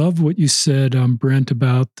I love what you said, Brent,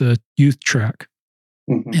 about the youth track.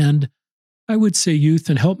 And I would say youth,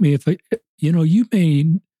 and help me if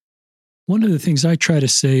one of the things I try to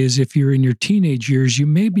say is if you're in your teenage years, you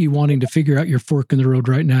may be wanting to figure out your fork in the road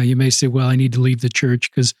right now. You may say, well, I need to leave the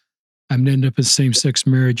church because I'm going to end up in same-sex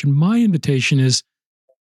marriage. And my invitation is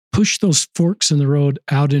push those forks in the road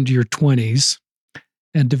out into your 20s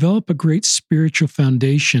and develop a great spiritual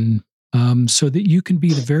foundation so that you can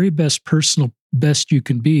be the very best best you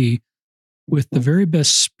can be with the very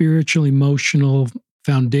best spiritual, emotional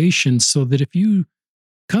foundation, so that if you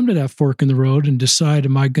come to that fork in the road and decide,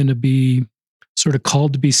 am I going to be sort of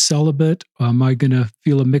called to be celibate? Am I going to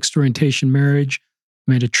feel a mixed orientation marriage?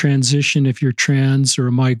 Am I to transition if you're trans, or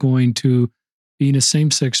am I going to be in a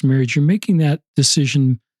same-sex marriage? You're making that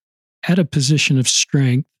decision at a position of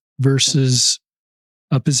strength versus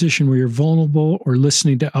a position where you're vulnerable or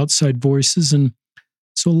listening to outside voices. And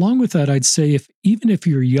so along with that, I'd say even if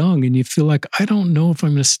you're young and you feel like, I don't know if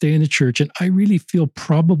I'm going to stay in the church and I really feel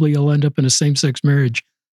probably I'll end up in a same-sex marriage,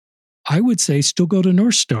 I would say still go to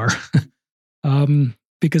North Star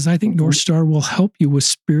because I think North Star will help you with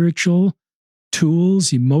spiritual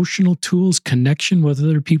tools, emotional tools, connection with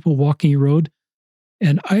other people walking your road.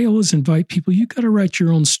 And I always invite people, you got to write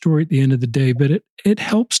your own story at the end of the day, but it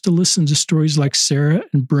helps to listen to stories like Sarah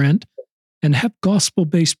and Brent and have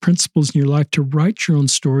gospel-based principles in your life to write your own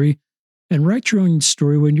story and write your own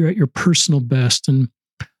story when you're at your personal best. And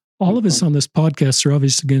all of us on this podcast are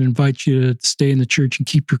obviously going to invite you to stay in the church and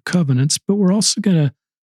keep your covenants, but we're also going to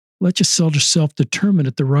let yourself determine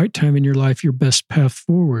at the right time in your life your best path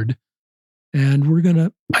forward. And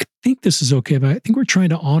I think this is okay, but I think we're trying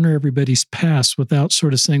to honor everybody's past without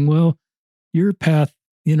sort of saying, well, your path,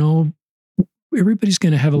 everybody's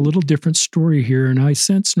going to have a little different story here. And I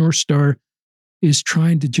sense North Star is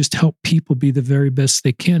trying to just help people be the very best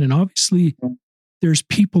they can. And obviously, there's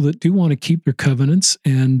people that do want to keep their covenants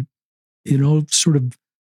and, sort of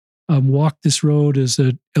walk this road as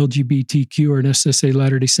a LGBTQ or an SSA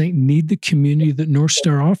Latter-day Saint, need the community that North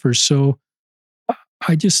Star offers. So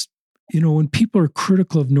I just, when people are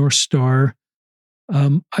critical of North Star,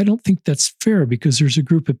 I don't think that's fair because there's a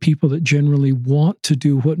group of people that generally want to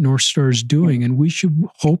do what North Star is doing. And we should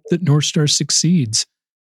hope that North Star succeeds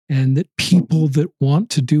and that people that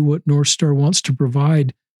want to do what North Star wants to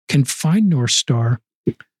provide can find North Star.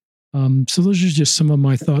 So those are just some of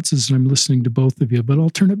my thoughts as I'm listening to both of you, but I'll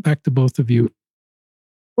turn it back to both of you.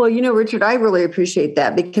 Well, Richard, I really appreciate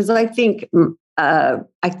that because I think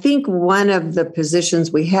one of the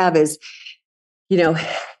positions we have is,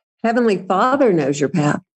 Heavenly Father knows your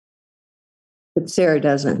path, but Sarah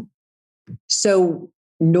doesn't. So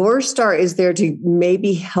North Star is there to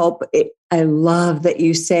maybe help. I love that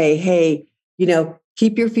you say, hey,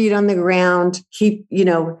 keep your feet on the ground, keep,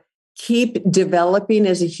 keep developing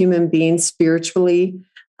as a human being spiritually,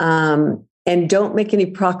 and don't make any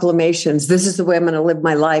proclamations. This is the way I'm going to live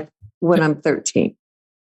my life when I'm 13.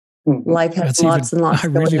 Life has lots and lots. I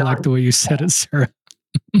really like the way you said it, Sarah.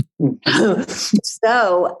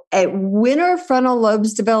 So when our frontal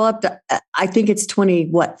lobes developed, I think it's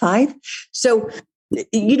 5. So,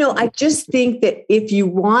 I just think that if you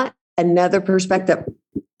want another perspective,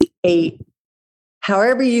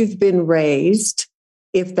 however you've been raised,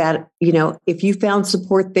 if that, if you found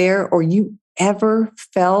support there, or you ever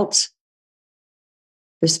felt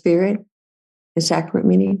the Spirit in sacrament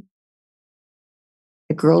meeting,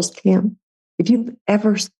 a girls' camp, if you've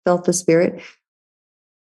ever felt the Spirit,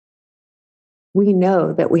 we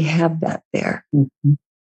know that we have that there. Mm-hmm.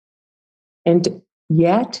 And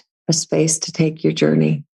yet, a space to take your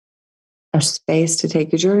journey,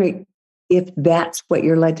 if that's what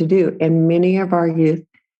you're led to do. And many of our youth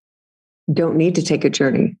don't need to take a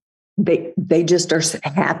journey. They just are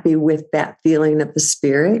happy with that feeling of the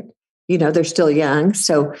Spirit. They're still young.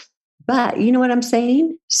 So, but you know what I'm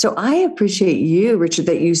saying? So I appreciate you, Richard,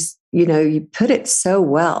 that you put it so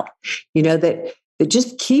well, that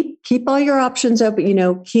just keep all your options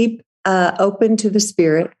open, keep open to the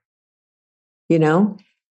Spirit,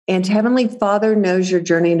 and Heavenly Father knows your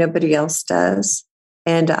journey. Nobody else does.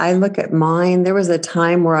 And I look at mine. There was a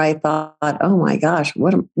time where I thought, oh my gosh,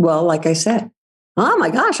 like I said, oh my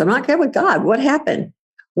gosh, I'm not good with God. What happened?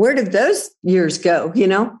 Where did those years go?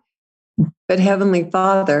 But Heavenly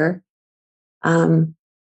Father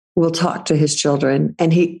will talk to his children,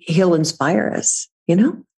 and he'll inspire us,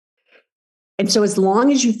 And so as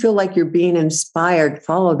long as you feel like you're being inspired,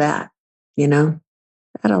 follow that, that'll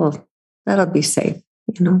be safe,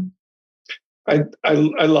 I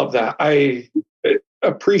love that. I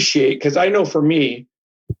appreciate, because I know for me,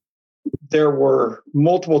 there were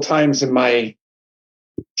multiple times in my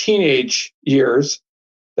teenage years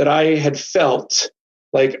that I had felt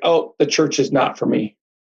like, oh, the church is not for me.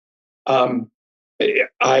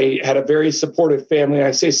 I had a very supportive family.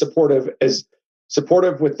 I say supportive as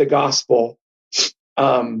supportive with the gospel,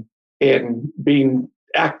 and being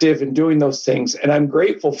active and doing those things. And I'm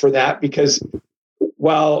grateful for that, because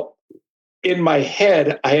while in my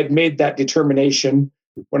head, I had made that determination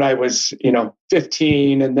when I was,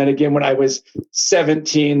 15. And then again, when I was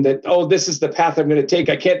 17, that, oh, this is the path I'm going to take.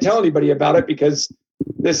 I can't tell anybody about it because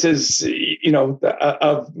this is,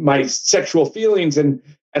 of my sexual feelings. And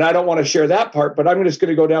I don't want to share that part, but I'm just going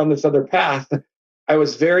to go down this other path. I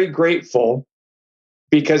was very grateful,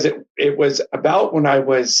 because it was about when I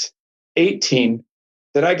was 18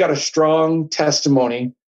 that I got a strong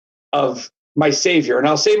testimony of my Savior. And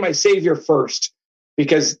I'll say my Savior first,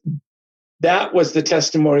 because that was the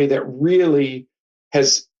testimony that really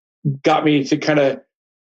has got me to kind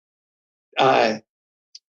of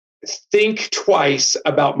think twice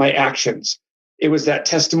about my actions. It was that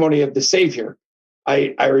testimony of the Savior.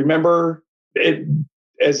 I remember it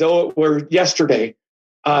as though it were yesterday.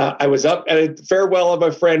 I was up at a farewell of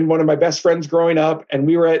a friend, one of my best friends growing up, and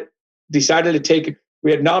we had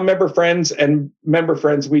non-member friends and member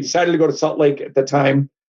friends. We decided to go to Salt Lake at the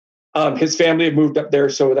time. His family had moved up there,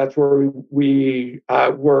 so that's where we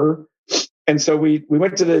were. And so we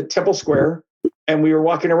went to the Temple Square, and we were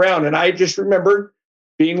walking around, and I just remember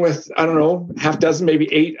being with, I don't know, half dozen,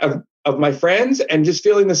 maybe 8 of my friends, and just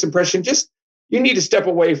feeling this impression, you need to step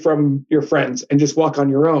away from your friends and just walk on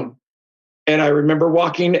your own. And I remember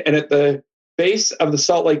walking, and at the base of the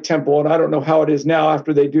Salt Lake Temple, and I don't know how it is now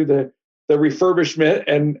after they do the refurbishment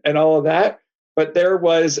and all of that, but there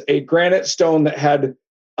was a granite stone that had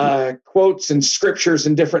quotes and scriptures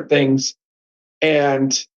and different things.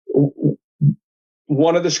 And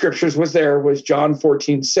one of the scriptures was John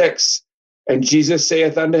 14:6. And Jesus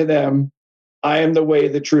saith unto them, I am the way,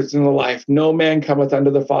 the truth, and the life. No man cometh unto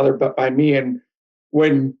the Father but by me. And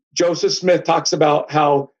when Joseph Smith talks about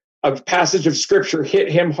how a passage of scripture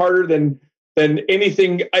hit him harder than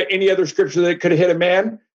any other scripture that could have hit a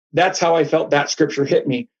man, that's how I felt that scripture hit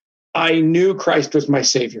me. I knew Christ was my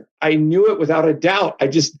Savior. I knew it without a doubt.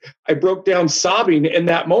 I broke down sobbing in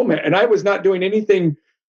that moment. And I was not doing anything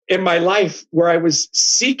in my life where I was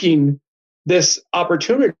seeking this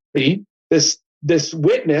opportunity, this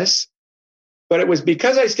witness, but it was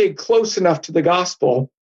because I stayed close enough to the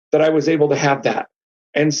gospel that I was able to have that.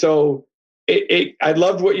 And so I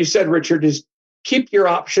loved what you said, Richard, is keep your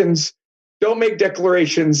options. Don't make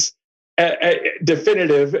declarations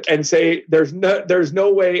definitive and say there's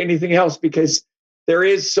no way anything else, because there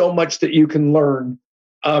is so much that you can learn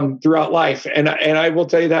throughout life. And I will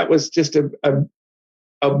tell you, that was just a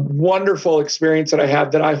wonderful experience that I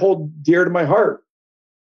had, that I hold dear to my heart,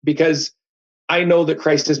 because I know that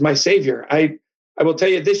Christ is my Savior. I will tell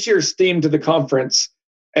you this year's theme to the conference,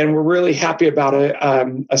 and we're really happy about it.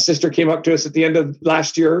 A sister came up to us at the end of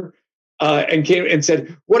last year and came and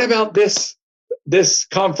said, "What about this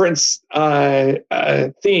conference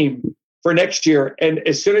theme for next year?" And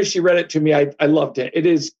as soon as she read it to me, I loved it. It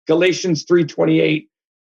is Galatians 3:28,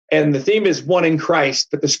 and the theme is one in Christ.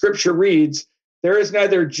 But the scripture reads, "There is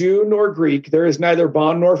neither Jew nor Greek, there is neither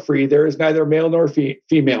bond nor free, there is neither male nor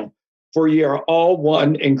female, for ye are all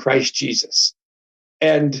one in Christ Jesus."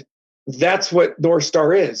 And that's what North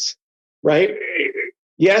Star is, right?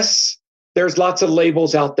 Yes, there's lots of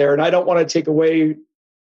labels out there, and I don't want to take away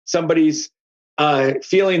somebody's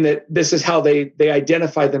feeling that this is how they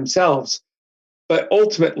identify themselves. But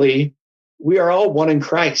ultimately, we are all one in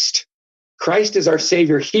Christ. Christ is our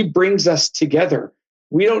Savior. He brings us together.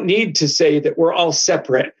 We don't need to say that we're all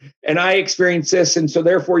separate and I experience this, and so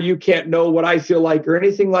therefore you can't know what I feel like or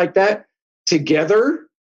anything like that. Together,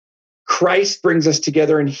 Christ brings us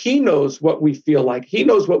together, and he knows what we feel like. He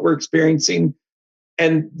knows what we're experiencing.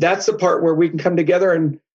 And that's the part where we can come together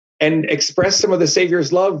and express some of the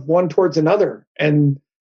Savior's love one towards another. And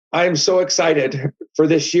I am so excited for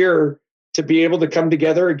this year to be able to come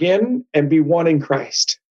together again and be one in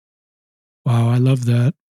Christ. Wow, I love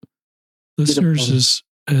that. Listeners,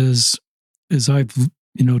 as I've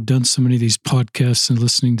done so many of these podcasts and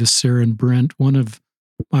listening to Sarah and Brent, one of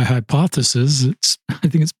my hypotheses, I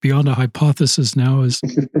think it's beyond a hypothesis now, is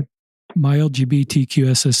my LGBTQ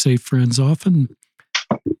SSA friends often,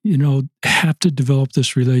 have to develop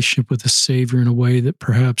this relationship with the Savior in a way that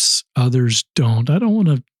perhaps others don't. I don't want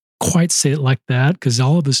to quite say it like that, because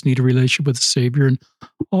all of us need a relationship with the Savior and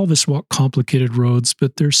all of us walk complicated roads,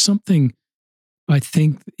 but there's something, I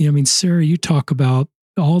think, Sarah, you talk about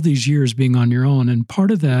all these years being on your own, and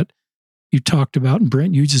part of that you talked about, and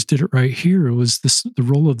Brent, you just did it right here, it was the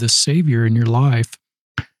role of the Savior in your life.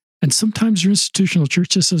 And sometimes your institutional church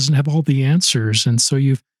just doesn't have all the answers, and so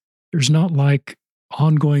there's not like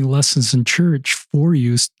ongoing lessons in church for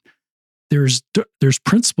you. There's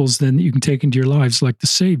principles then that you can take into your lives, like the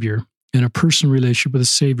Savior and a personal relationship with the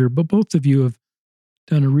Savior. But both of you have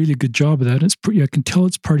done a really good job of that. I can tell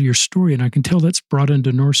it's part of your story, and I can tell that's brought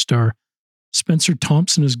into North Star. Spencer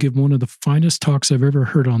Thompson has given one of the finest talks I've ever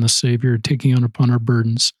heard on the Savior, taking on upon our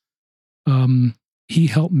burdens. He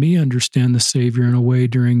helped me understand the Savior in a way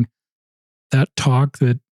during that talk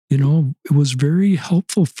that, it was very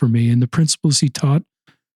helpful for me. And the principles he taught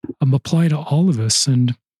apply to all of us.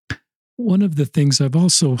 And one of the things I've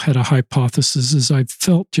also had a hypothesis is I've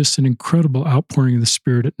felt just an incredible outpouring of the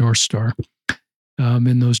Spirit at North Star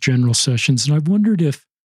in those general sessions. And I've wondered if,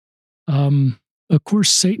 of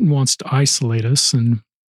course, Satan wants to isolate us and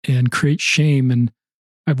create shame. And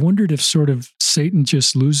I've wondered if sort of Satan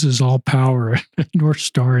just loses all power at North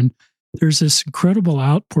Star. And there's this incredible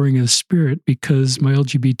outpouring of the Spirit because my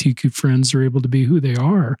LGBTQ friends are able to be who they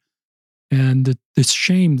are. And this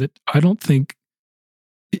shame that I don't think,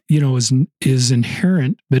 is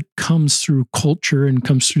inherent, but comes through culture and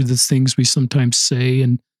comes through the things we sometimes say.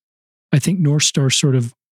 And I think North Star sort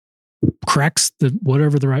of cracks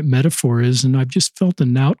whatever the right metaphor is. And I've just felt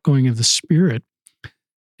an outgoing of the Spirit.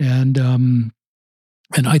 And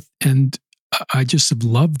I just have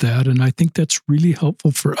loved that. And I think that's really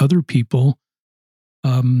helpful for other people.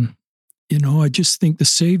 I just think the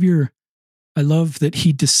Savior, I love that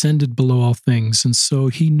he descended below all things. And so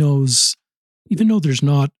he knows, even though there's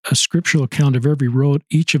not a scriptural account of every road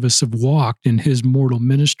each of us have walked in his mortal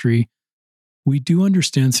ministry, we do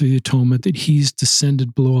understand through the atonement that he's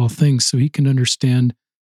descended below all things, so he can understand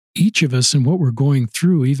each of us and what we're going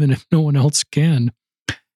through, even if no one else can.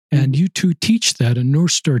 And you two teach that, and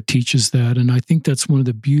North Star teaches that. And I think that's one of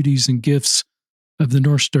the beauties and gifts of the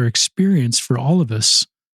North Star experience for all of us,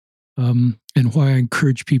 and why I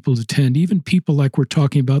encourage people to attend, even people like we're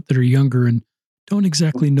talking about that are younger and don't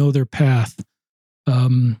exactly know their path.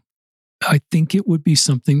 I think it would be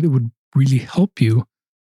something that would really help you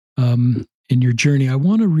in your journey. I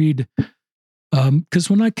want to read, because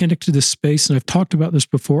when I connected to this space, and I've talked about this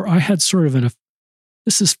before, I had sort of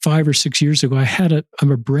this is 5 or 6 years ago,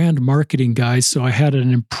 I'm a brand marketing guy, so I had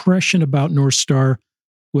an impression about North Star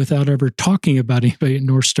without ever talking about anybody at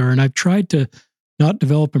North Star. And I've tried to not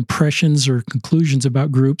develop impressions or conclusions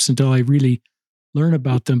about groups until I really learn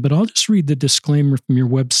about them. But I'll just read the disclaimer from your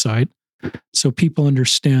website so people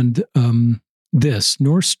understand this.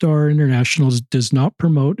 North Star International does not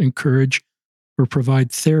promote, encourage, or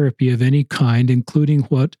provide therapy of any kind, including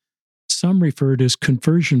what some refer to as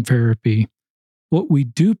conversion therapy. What we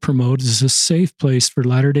do promote is a safe place for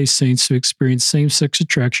Latter-day Saints to experience same-sex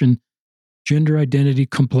attraction, gender identity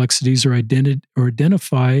complexities, or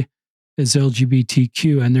identify as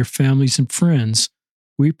LGBTQ and their families and friends.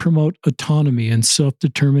 We promote autonomy and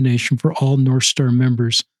self-determination for all North Star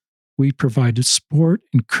members. We provide support,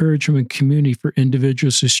 encouragement, and community for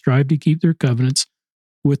individuals who strive to keep their covenants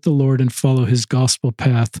with the Lord and follow His gospel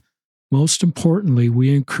path. Most importantly,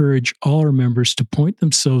 we encourage all our members to point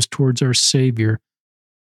themselves towards our Savior,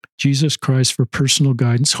 Jesus Christ, for personal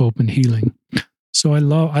guidance, hope, and healing. So I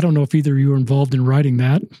don't know if either of you were involved in writing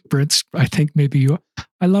that. Brent, I think maybe you,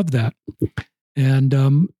 I love that.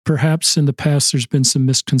 And perhaps in the past, there's been some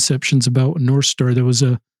misconceptions about North Star. There was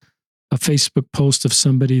a Facebook post of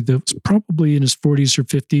somebody that was probably in his 40s or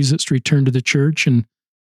 50s that's returned to the church and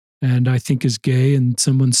I think is gay. And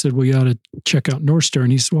someone said, well, you ought to check out North Star.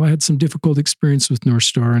 And he said, well, I had some difficult experience with North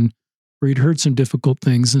Star or he'd heard some difficult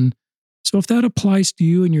things. And so if that applies to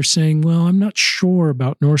you and you're saying, well, I'm not sure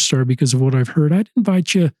about North Star because of what I've heard, I'd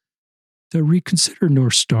invite you to reconsider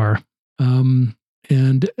North Star.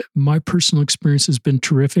 And my personal experience has been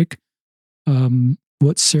terrific.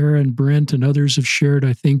 What Sarah and Brent and others have shared,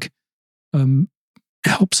 I think,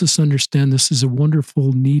 helps us understand this is a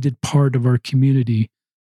wonderful, needed part of our community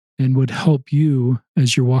and would help you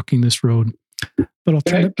as you're walking this road. But I'll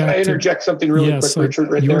turn it back. Can I interject something really quick,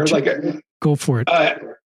 Richard, right there? Go for it.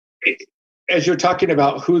 As you're talking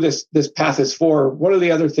about who this path is for, one of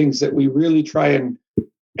the other things that we really try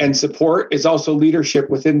and support is also leadership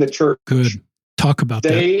within the church. Good. Talk about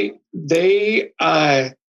that. They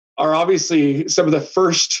are obviously some of the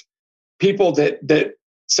first people that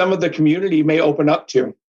some of the community may open up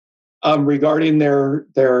to regarding their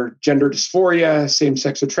gender dysphoria,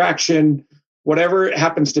 same-sex attraction, whatever it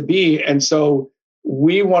happens to be. And so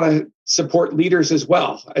we want to support leaders as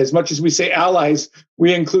well. As much as we say allies,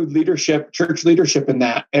 we include leadership, church leadership in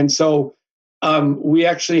that. And so we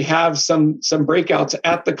actually have some breakouts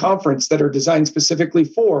at the conference that are designed specifically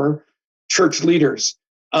for church leaders.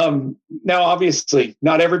 Now, obviously,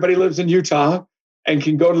 not everybody lives in Utah and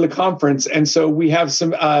can go to the conference. And so we have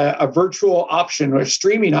a virtual option or a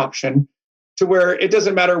streaming option to where it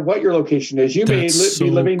doesn't matter what your location is. You may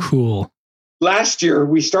be living. Cool. Last year,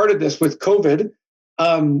 we started this with COVID,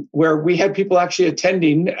 where we had people actually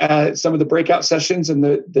attending some of the breakout sessions and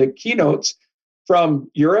the keynotes from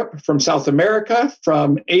Europe, from South America,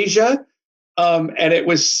 from Asia. And it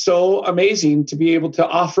was so amazing to be able to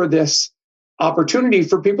offer this opportunity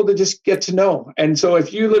for people to just get to know. And so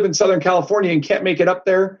if you live in Southern California and can't make it up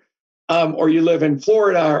there, or you live in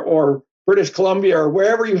Florida or British Columbia or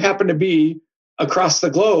wherever you happen to be across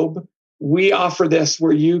the globe, we offer this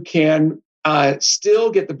where you can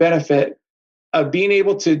still get the benefit of being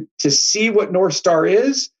able to see what North Star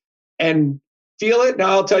is and feel it.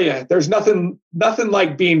 Now, I'll tell you, there's nothing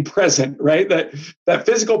like being present, right? That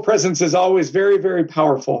physical presence is always very, very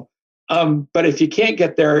powerful. But if you can't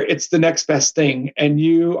get there, it's the next best thing. And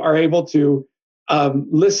you are able to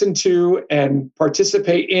listen to and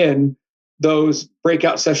participate in those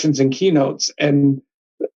breakout sessions and keynotes. And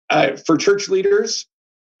for church leaders,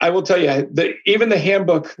 I will tell you that even the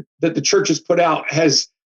handbook that the church has put out has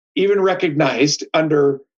even recognized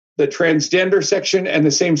under the transgender section and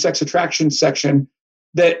the same-sex attraction section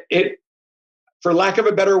that it, for lack of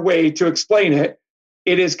a better way to explain it,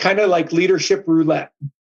 it is kind of like leadership roulette.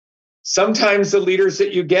 Sometimes the leaders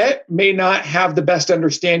that you get may not have the best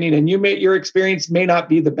understanding and your experience may not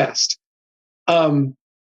be the best.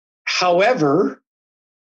 However,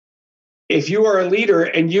 if you are a leader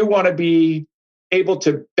and you want to be able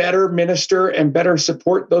to better minister and better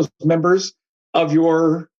support those members of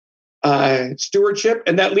your stewardship,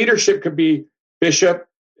 and that leadership could be bishop,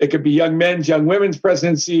 it could be young men's, young women's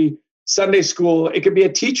presidency, Sunday school, it could be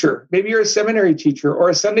a teacher. Maybe you're a seminary teacher or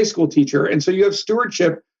a Sunday school teacher. And so you have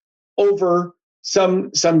stewardship over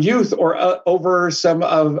some youth or over some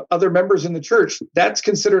of other members in the church. That's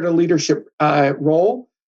considered a leadership role.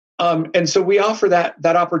 And so we offer that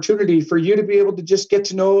opportunity for you to be able to just get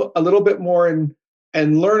to know a little bit more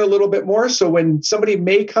and learn a little bit more. So when somebody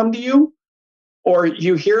may come to you or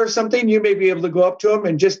you hear of something, you may be able to go up to them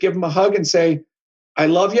and just give them a hug and say, I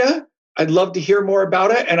love you. I'd love to hear more about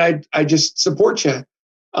it. And I just support you.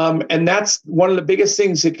 And that's one of the biggest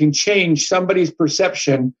things that can change somebody's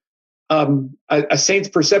perception. A saint's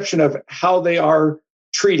perception of how they are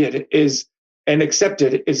treated and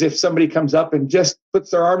accepted is if somebody comes up and just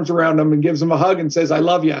puts their arms around them and gives them a hug and says, I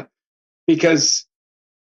love you. Because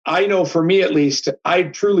I know for me, at least, I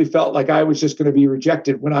truly felt like I was just going to be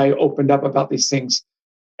rejected when I opened up about these things.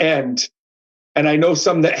 And I know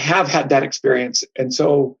some that have had that experience. And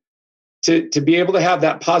so to be able to have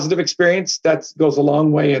that positive experience, that goes a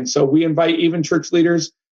long way. And so we invite even church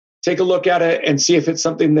leaders, take a look at it and see if it's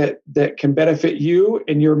something that can benefit you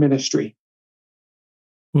in your ministry.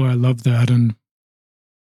 Well, I love that. And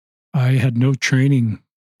I had no training,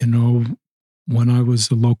 when I was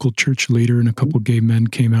a local church leader, and a couple of gay men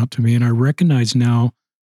came out to me. And I recognize now,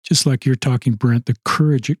 just like you're talking, Brent, the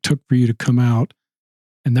courage it took for you to come out.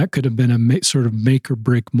 And that could have been a sort of make or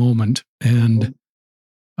break moment. And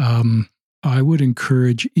I would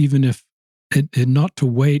encourage, even if not to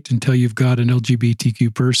wait until you've got an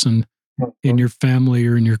LGBTQ person in your family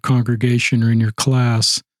or in your congregation or in your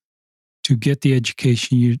class, to get the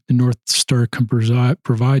education the North Star can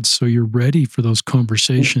provide, so you're ready for those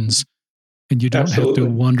conversations, and you don't Absolutely.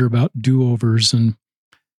 have to wonder about do-overs and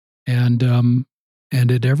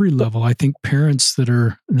at every level. I think parents and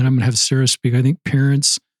then I'm going to have Sarah speak. I think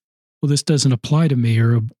parents, well, this doesn't apply to me,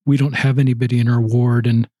 or we don't have anybody in our ward,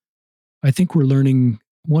 and I think we're learning.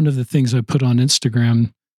 One of the things I put on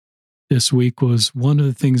Instagram this week was, one of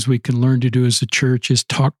the things we can learn to do as a church is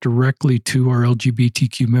talk directly to our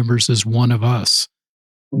LGBTQ members as one of us,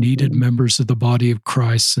 needed members of the body of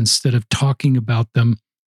Christ, instead of talking about them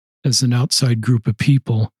as an outside group of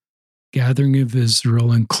people. Gathering of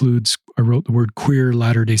Israel includes, I wrote the word queer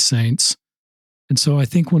Latter-day Saints. And so I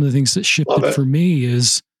think one of the things that shifted for me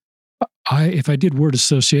is, if I did word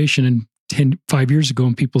association and 5 years ago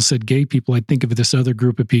and people said gay people, I'd think of this other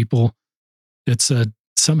group of people that's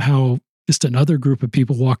somehow just another group of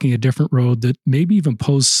people walking a different road that maybe even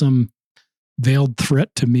pose some veiled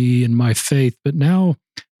threat to me and my faith. But now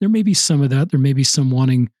there may be some of that. There may be some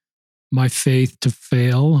wanting my faith to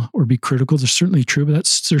fail or be critical. That's certainly true, but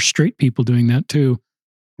there's straight people doing that too.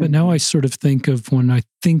 But now I sort of think of, when I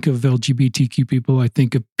think of LGBTQ people, I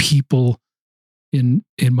think of people in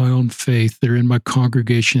my own faith that are in my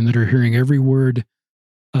congregation that are hearing every word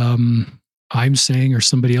I'm saying or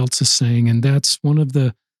somebody else is saying. And that's one of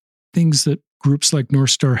the things that groups like North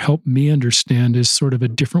Star help me understand, is sort of a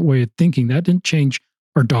different way of thinking. That didn't change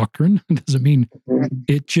our doctrine. It doesn't mean,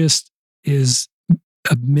 it just is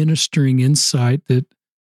a ministering insight that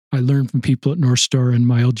I learned from people at North Star and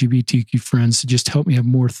my LGBTQ friends to just help me have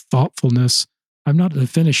more thoughtfulness. I'm not at the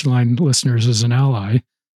finish line, listeners, as an ally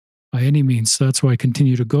by any means. So that's why I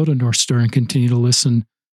continue to go to North Star and continue to listen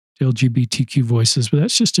to LGBTQ voices. But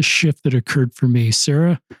that's just a shift that occurred for me.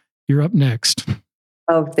 Sarah, you're up next.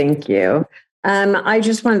 Oh, thank you. I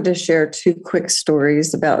just wanted to share two quick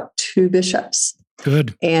stories about two bishops.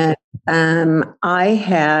 Good. And I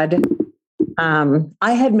had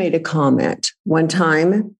made a comment one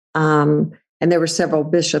time, and there were several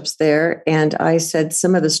bishops there, and I said,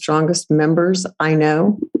 some of the strongest members I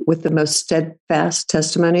know with the most steadfast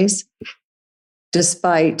testimonies,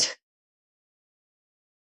 despite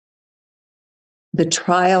the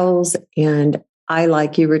trials, and I,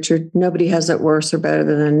 like you, Richard, nobody has it worse or better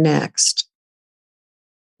than the next.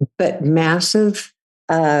 But massive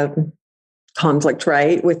conflict,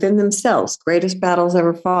 right, within themselves. Greatest battles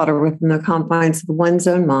ever fought are within the confines of one's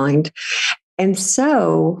own mind. And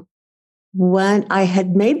so when I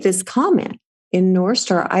had made this comment in North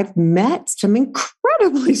Star, I've met some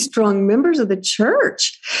incredibly strong members of the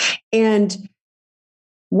church. And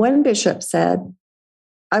one bishop said,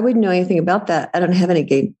 I wouldn't know anything about that. I don't have any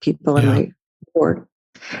gay people in my board.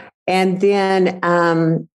 And then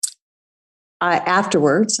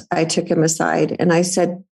afterwards, I took him aside and I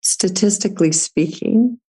said, statistically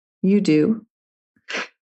speaking, you do.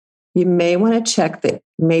 You may want to check that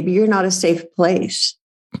maybe you're not a safe place.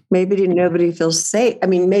 Maybe nobody feels safe. I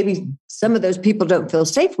mean, maybe some of those people don't feel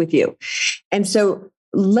safe with you. And so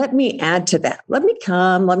let me add to that. Let me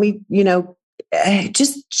come. Let me,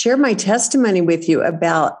 just share my testimony with you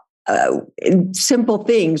about simple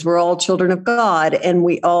things. We're all children of God, and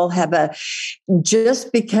we all have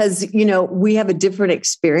just because, we have a different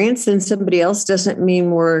experience than somebody else doesn't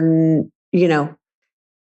mean we're,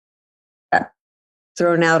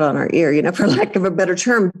 thrown out on our ear, for lack of a better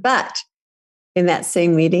term. But in that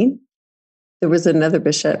same meeting, there was another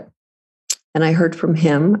bishop, and I heard from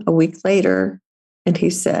him a week later, and he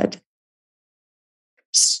said,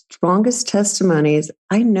 strongest testimonies,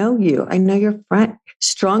 I know you. I know your friend.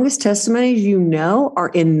 Strongest testimonies are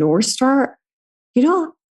in North Star,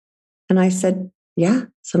 And I said, yeah,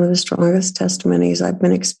 some of the strongest testimonies I've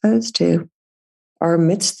been exposed to are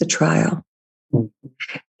amidst the trial.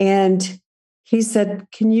 And he said,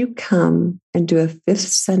 can you come and do a fifth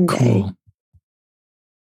Sunday? Cool.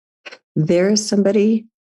 There is somebody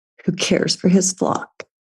who cares for his flock.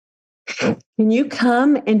 Can you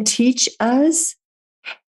come and teach us?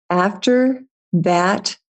 After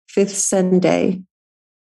that fifth Sunday,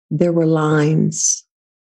 there were lines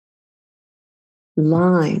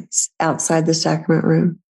outside the sacrament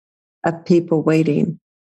room of people waiting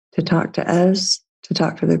to talk to us, to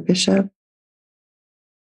talk to their bishop.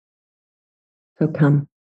 So come.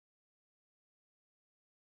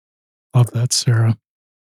 Love that, Sarah.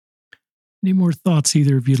 Any more thoughts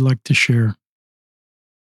either of you'd like to share?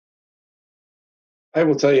 I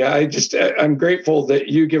will tell you, I'm grateful that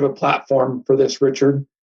you give a platform for this, Richard.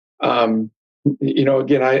 Again,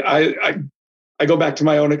 I go back to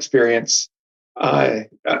my own experience. I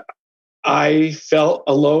felt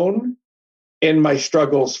alone in my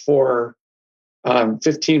struggles for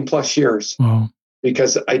 15 plus years. Wow.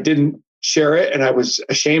 Because I didn't share it and I was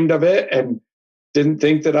ashamed of it and didn't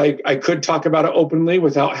think that I could talk about it openly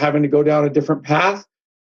without having to go down a different path.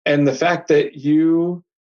 And the fact that you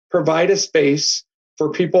provide a space for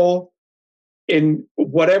people in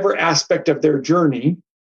whatever aspect of their journey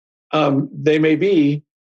they may be,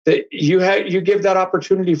 that you give that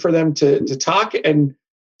opportunity for them to talk. And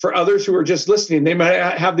for others who are just listening, they might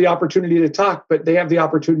have the opportunity to talk, but they have the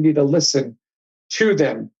opportunity to listen to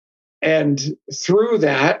them. And through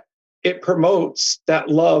that, it promotes that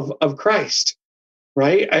love of Christ,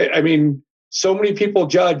 right? I mean, so many people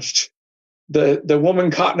judged the woman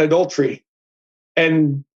caught in adultery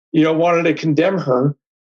and, wanted to condemn her.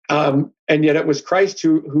 And yet it was Christ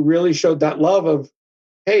who really showed that love of,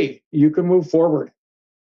 hey, you can move forward.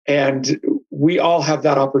 And we all have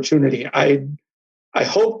that opportunity. I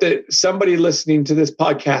hope that somebody listening to this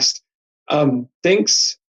podcast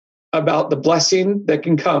thinks about the blessing that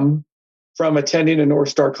can come from attending a North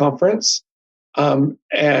Star conference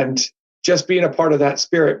and just being a part of that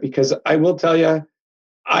spirit. Because I will tell you,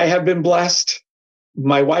 I have been blessed.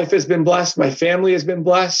 My wife has been blessed. My family has been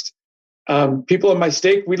blessed. People in my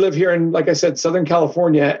stake, we live here in, like I said, Southern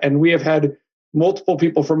California, and we have had multiple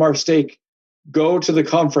people from our stake go to the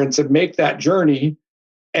conference and make that journey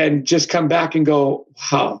and just come back and go,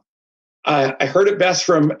 wow. I heard it best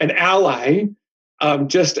from an ally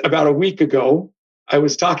just about a week ago. I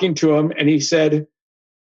was talking to him and he said,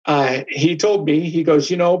 he told me, he goes,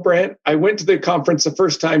 Brent, I went to the conference the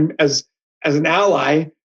first time as an ally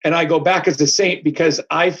and I go back as a saint because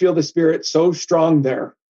I feel the Spirit so strong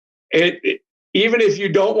there. Even if you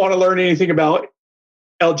don't want to learn anything about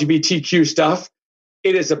LGBTQ stuff,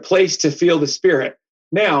 it is a place to feel the Spirit.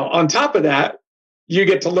 Now, on top of that, you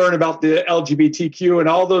get to learn about the LGBTQ and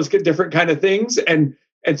all those different kind of things. And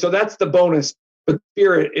so that's the bonus, but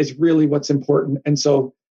Spirit is really what's important. And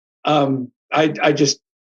so I just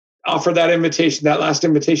offer that invitation, that last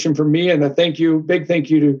invitation from me, and a big thank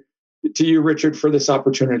you to you, Richard, for this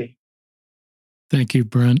opportunity. Thank you,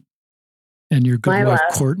 Brent. And your good wife,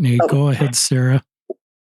 Courtney. Go ahead, Sarah.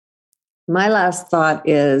 My last thought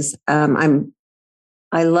is I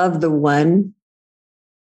love the one.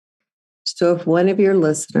 So if one of your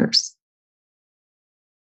listeners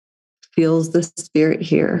feels the Spirit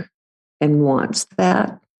here and wants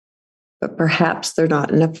that, but perhaps they're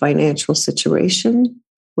not in a financial situation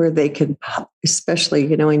where they could,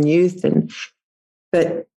 especially, in youth,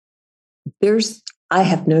 but I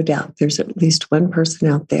have no doubt there's at least one person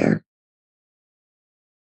out there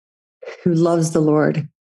who loves the Lord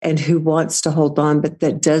and who wants to hold on, but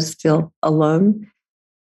that does feel alone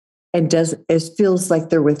and feels like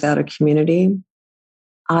they're without a community.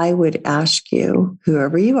 I would ask you,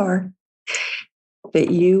 whoever you are,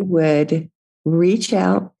 that you would reach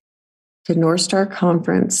out to North Star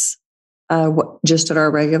Conference just at our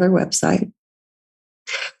regular website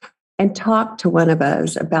and talk to one of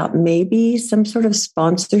us about maybe some sort of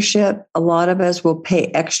sponsorship. A lot of us will pay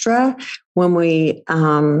extra when we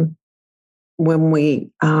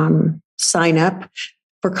sign up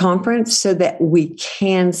for conference so that we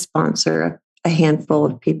can sponsor a handful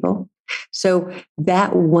of people. So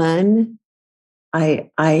that one, I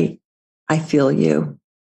feel you,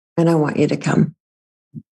 and I want you to come.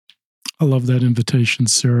 I love that invitation,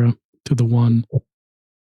 Sarah, to the one.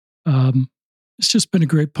 It's just been a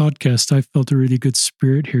great podcast. I felt a really good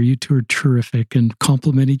spirit here. You two are terrific and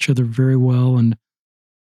complement each other very well and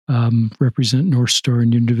represent North Star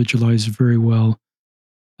and individualize very well.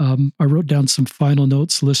 I wrote down some final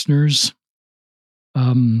notes, listeners.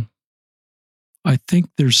 I think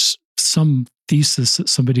there's some thesis that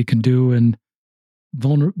somebody can do, and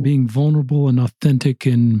being vulnerable and authentic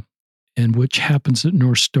in which happens at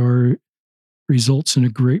North Star results in a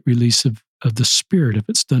great release of the Spirit if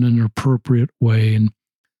it's done in an appropriate way. And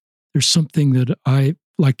there's something that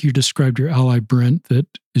like you described your ally, Brent, that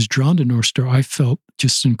is drawn to North Star. I felt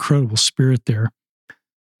just incredible spirit there.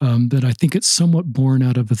 That I think it's somewhat born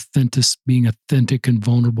out of being authentic and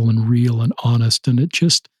vulnerable and real and honest. And it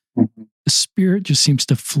just, the Spirit just seems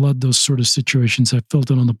to flood those sort of situations. I felt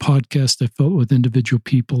it on the podcast. I felt it with individual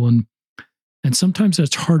people. And sometimes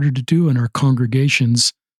that's harder to do in our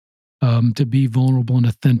congregations, to be vulnerable and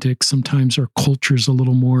authentic. Sometimes our culture is a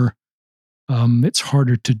little more It's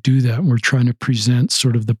harder to do that when we're trying to present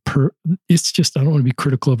sort of it's just, I don't want to be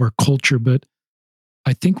critical of our culture, but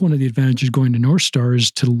I think one of the advantages going to North Star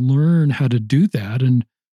is to learn how to do that and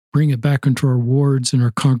bring it back into our wards and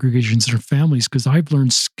our congregations and our families, because I've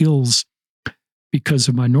learned skills because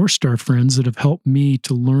of my North Star friends that have helped me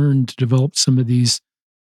to learn to develop some of these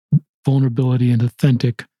vulnerability and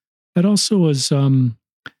authentic. That also, as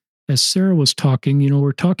Sarah was talking,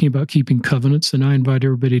 we're talking about keeping covenants, and I invite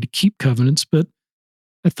everybody to keep covenants, but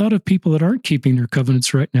I thought of people that aren't keeping their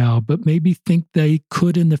covenants right now, but maybe think they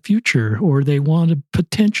could in the future, or they want to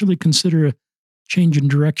potentially consider a change in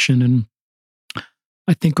direction. And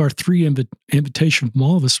I think our three invitation from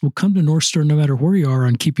all of us will come to North Star no matter where you are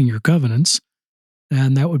on keeping your covenants.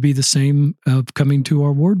 And that would be the same of coming to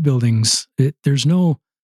our ward buildings. There's no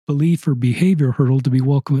belief or behavior hurdle to be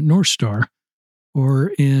welcome at North Star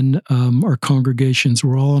or in our congregations.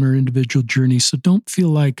 We're all on our individual journeys. So don't feel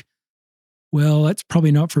like, well, that's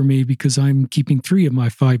probably not for me because I'm keeping 3 of my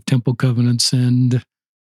 5 temple covenants and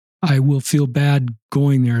I will feel bad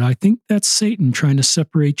going there. And I think that's Satan trying to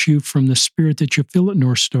separate you from the spirit that you feel at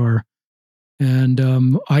North Star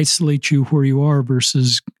and isolate you where you are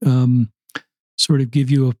versus sort of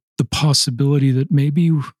give you the possibility that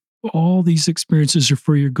maybe all these experiences are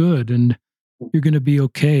for your good and you're going to be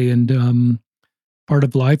okay. And part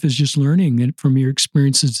of life is just learning and from your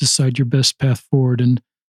experiences, decide your best path forward. And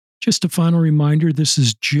just a final reminder, this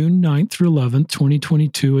is June 9th through 11th,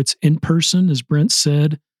 2022. It's in person, as Brent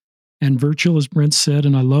said, and virtual, as Brent said.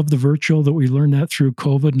 And I love the virtual that we learned that through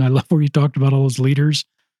COVID. And I love where you talked about all those leaders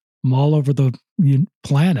from all over the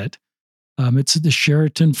planet. It's at the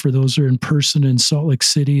Sheraton for those who are in person in Salt Lake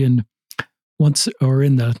City. And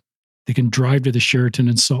they can drive to the Sheraton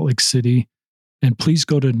in Salt Lake City. And please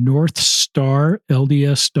go to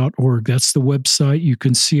northstarlds.org. That's the website. You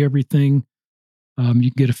can see everything.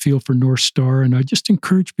 You can get a feel for North Star. And I just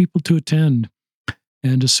encourage people to attend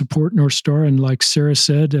and to support North Star. And like Sarah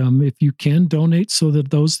said, if you can donate so that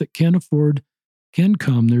those that can afford can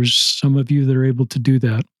come. There's some of you that are able to do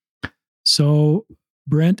that. So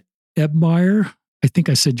Brent Ebmeyer, I think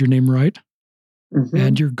I said your name right. Mm-hmm.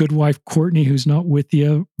 And your good wife, Courtney, who's not with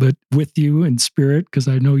you, but with you in spirit, because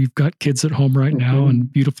I know you've got kids at home right now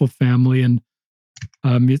and beautiful family. And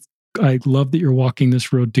I love that you're walking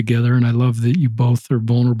this road together. And I love that you both are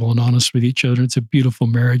vulnerable and honest with each other. It's a beautiful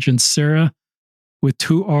marriage. And Sarah, with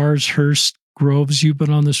 2 R's, Hurst Groves, you've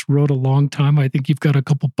been on this road a long time. I think you've got a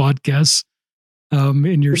couple podcasts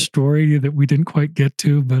in your story that we didn't quite get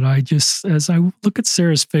to. But as I look at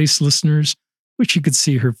Sarah's face, listeners, wish you could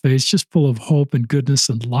see her face, just full of hope and goodness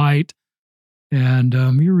and light. And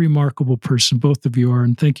you're a remarkable person, both of you are.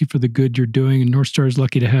 And thank you for the good you're doing. And North Star is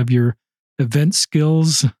lucky to have your event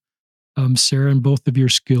skills, Sarah, and both of your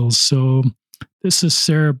skills. So this is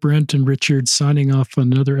Sarah, Brent, and Richard signing off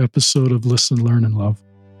on another episode of Listen, Learn, and Love.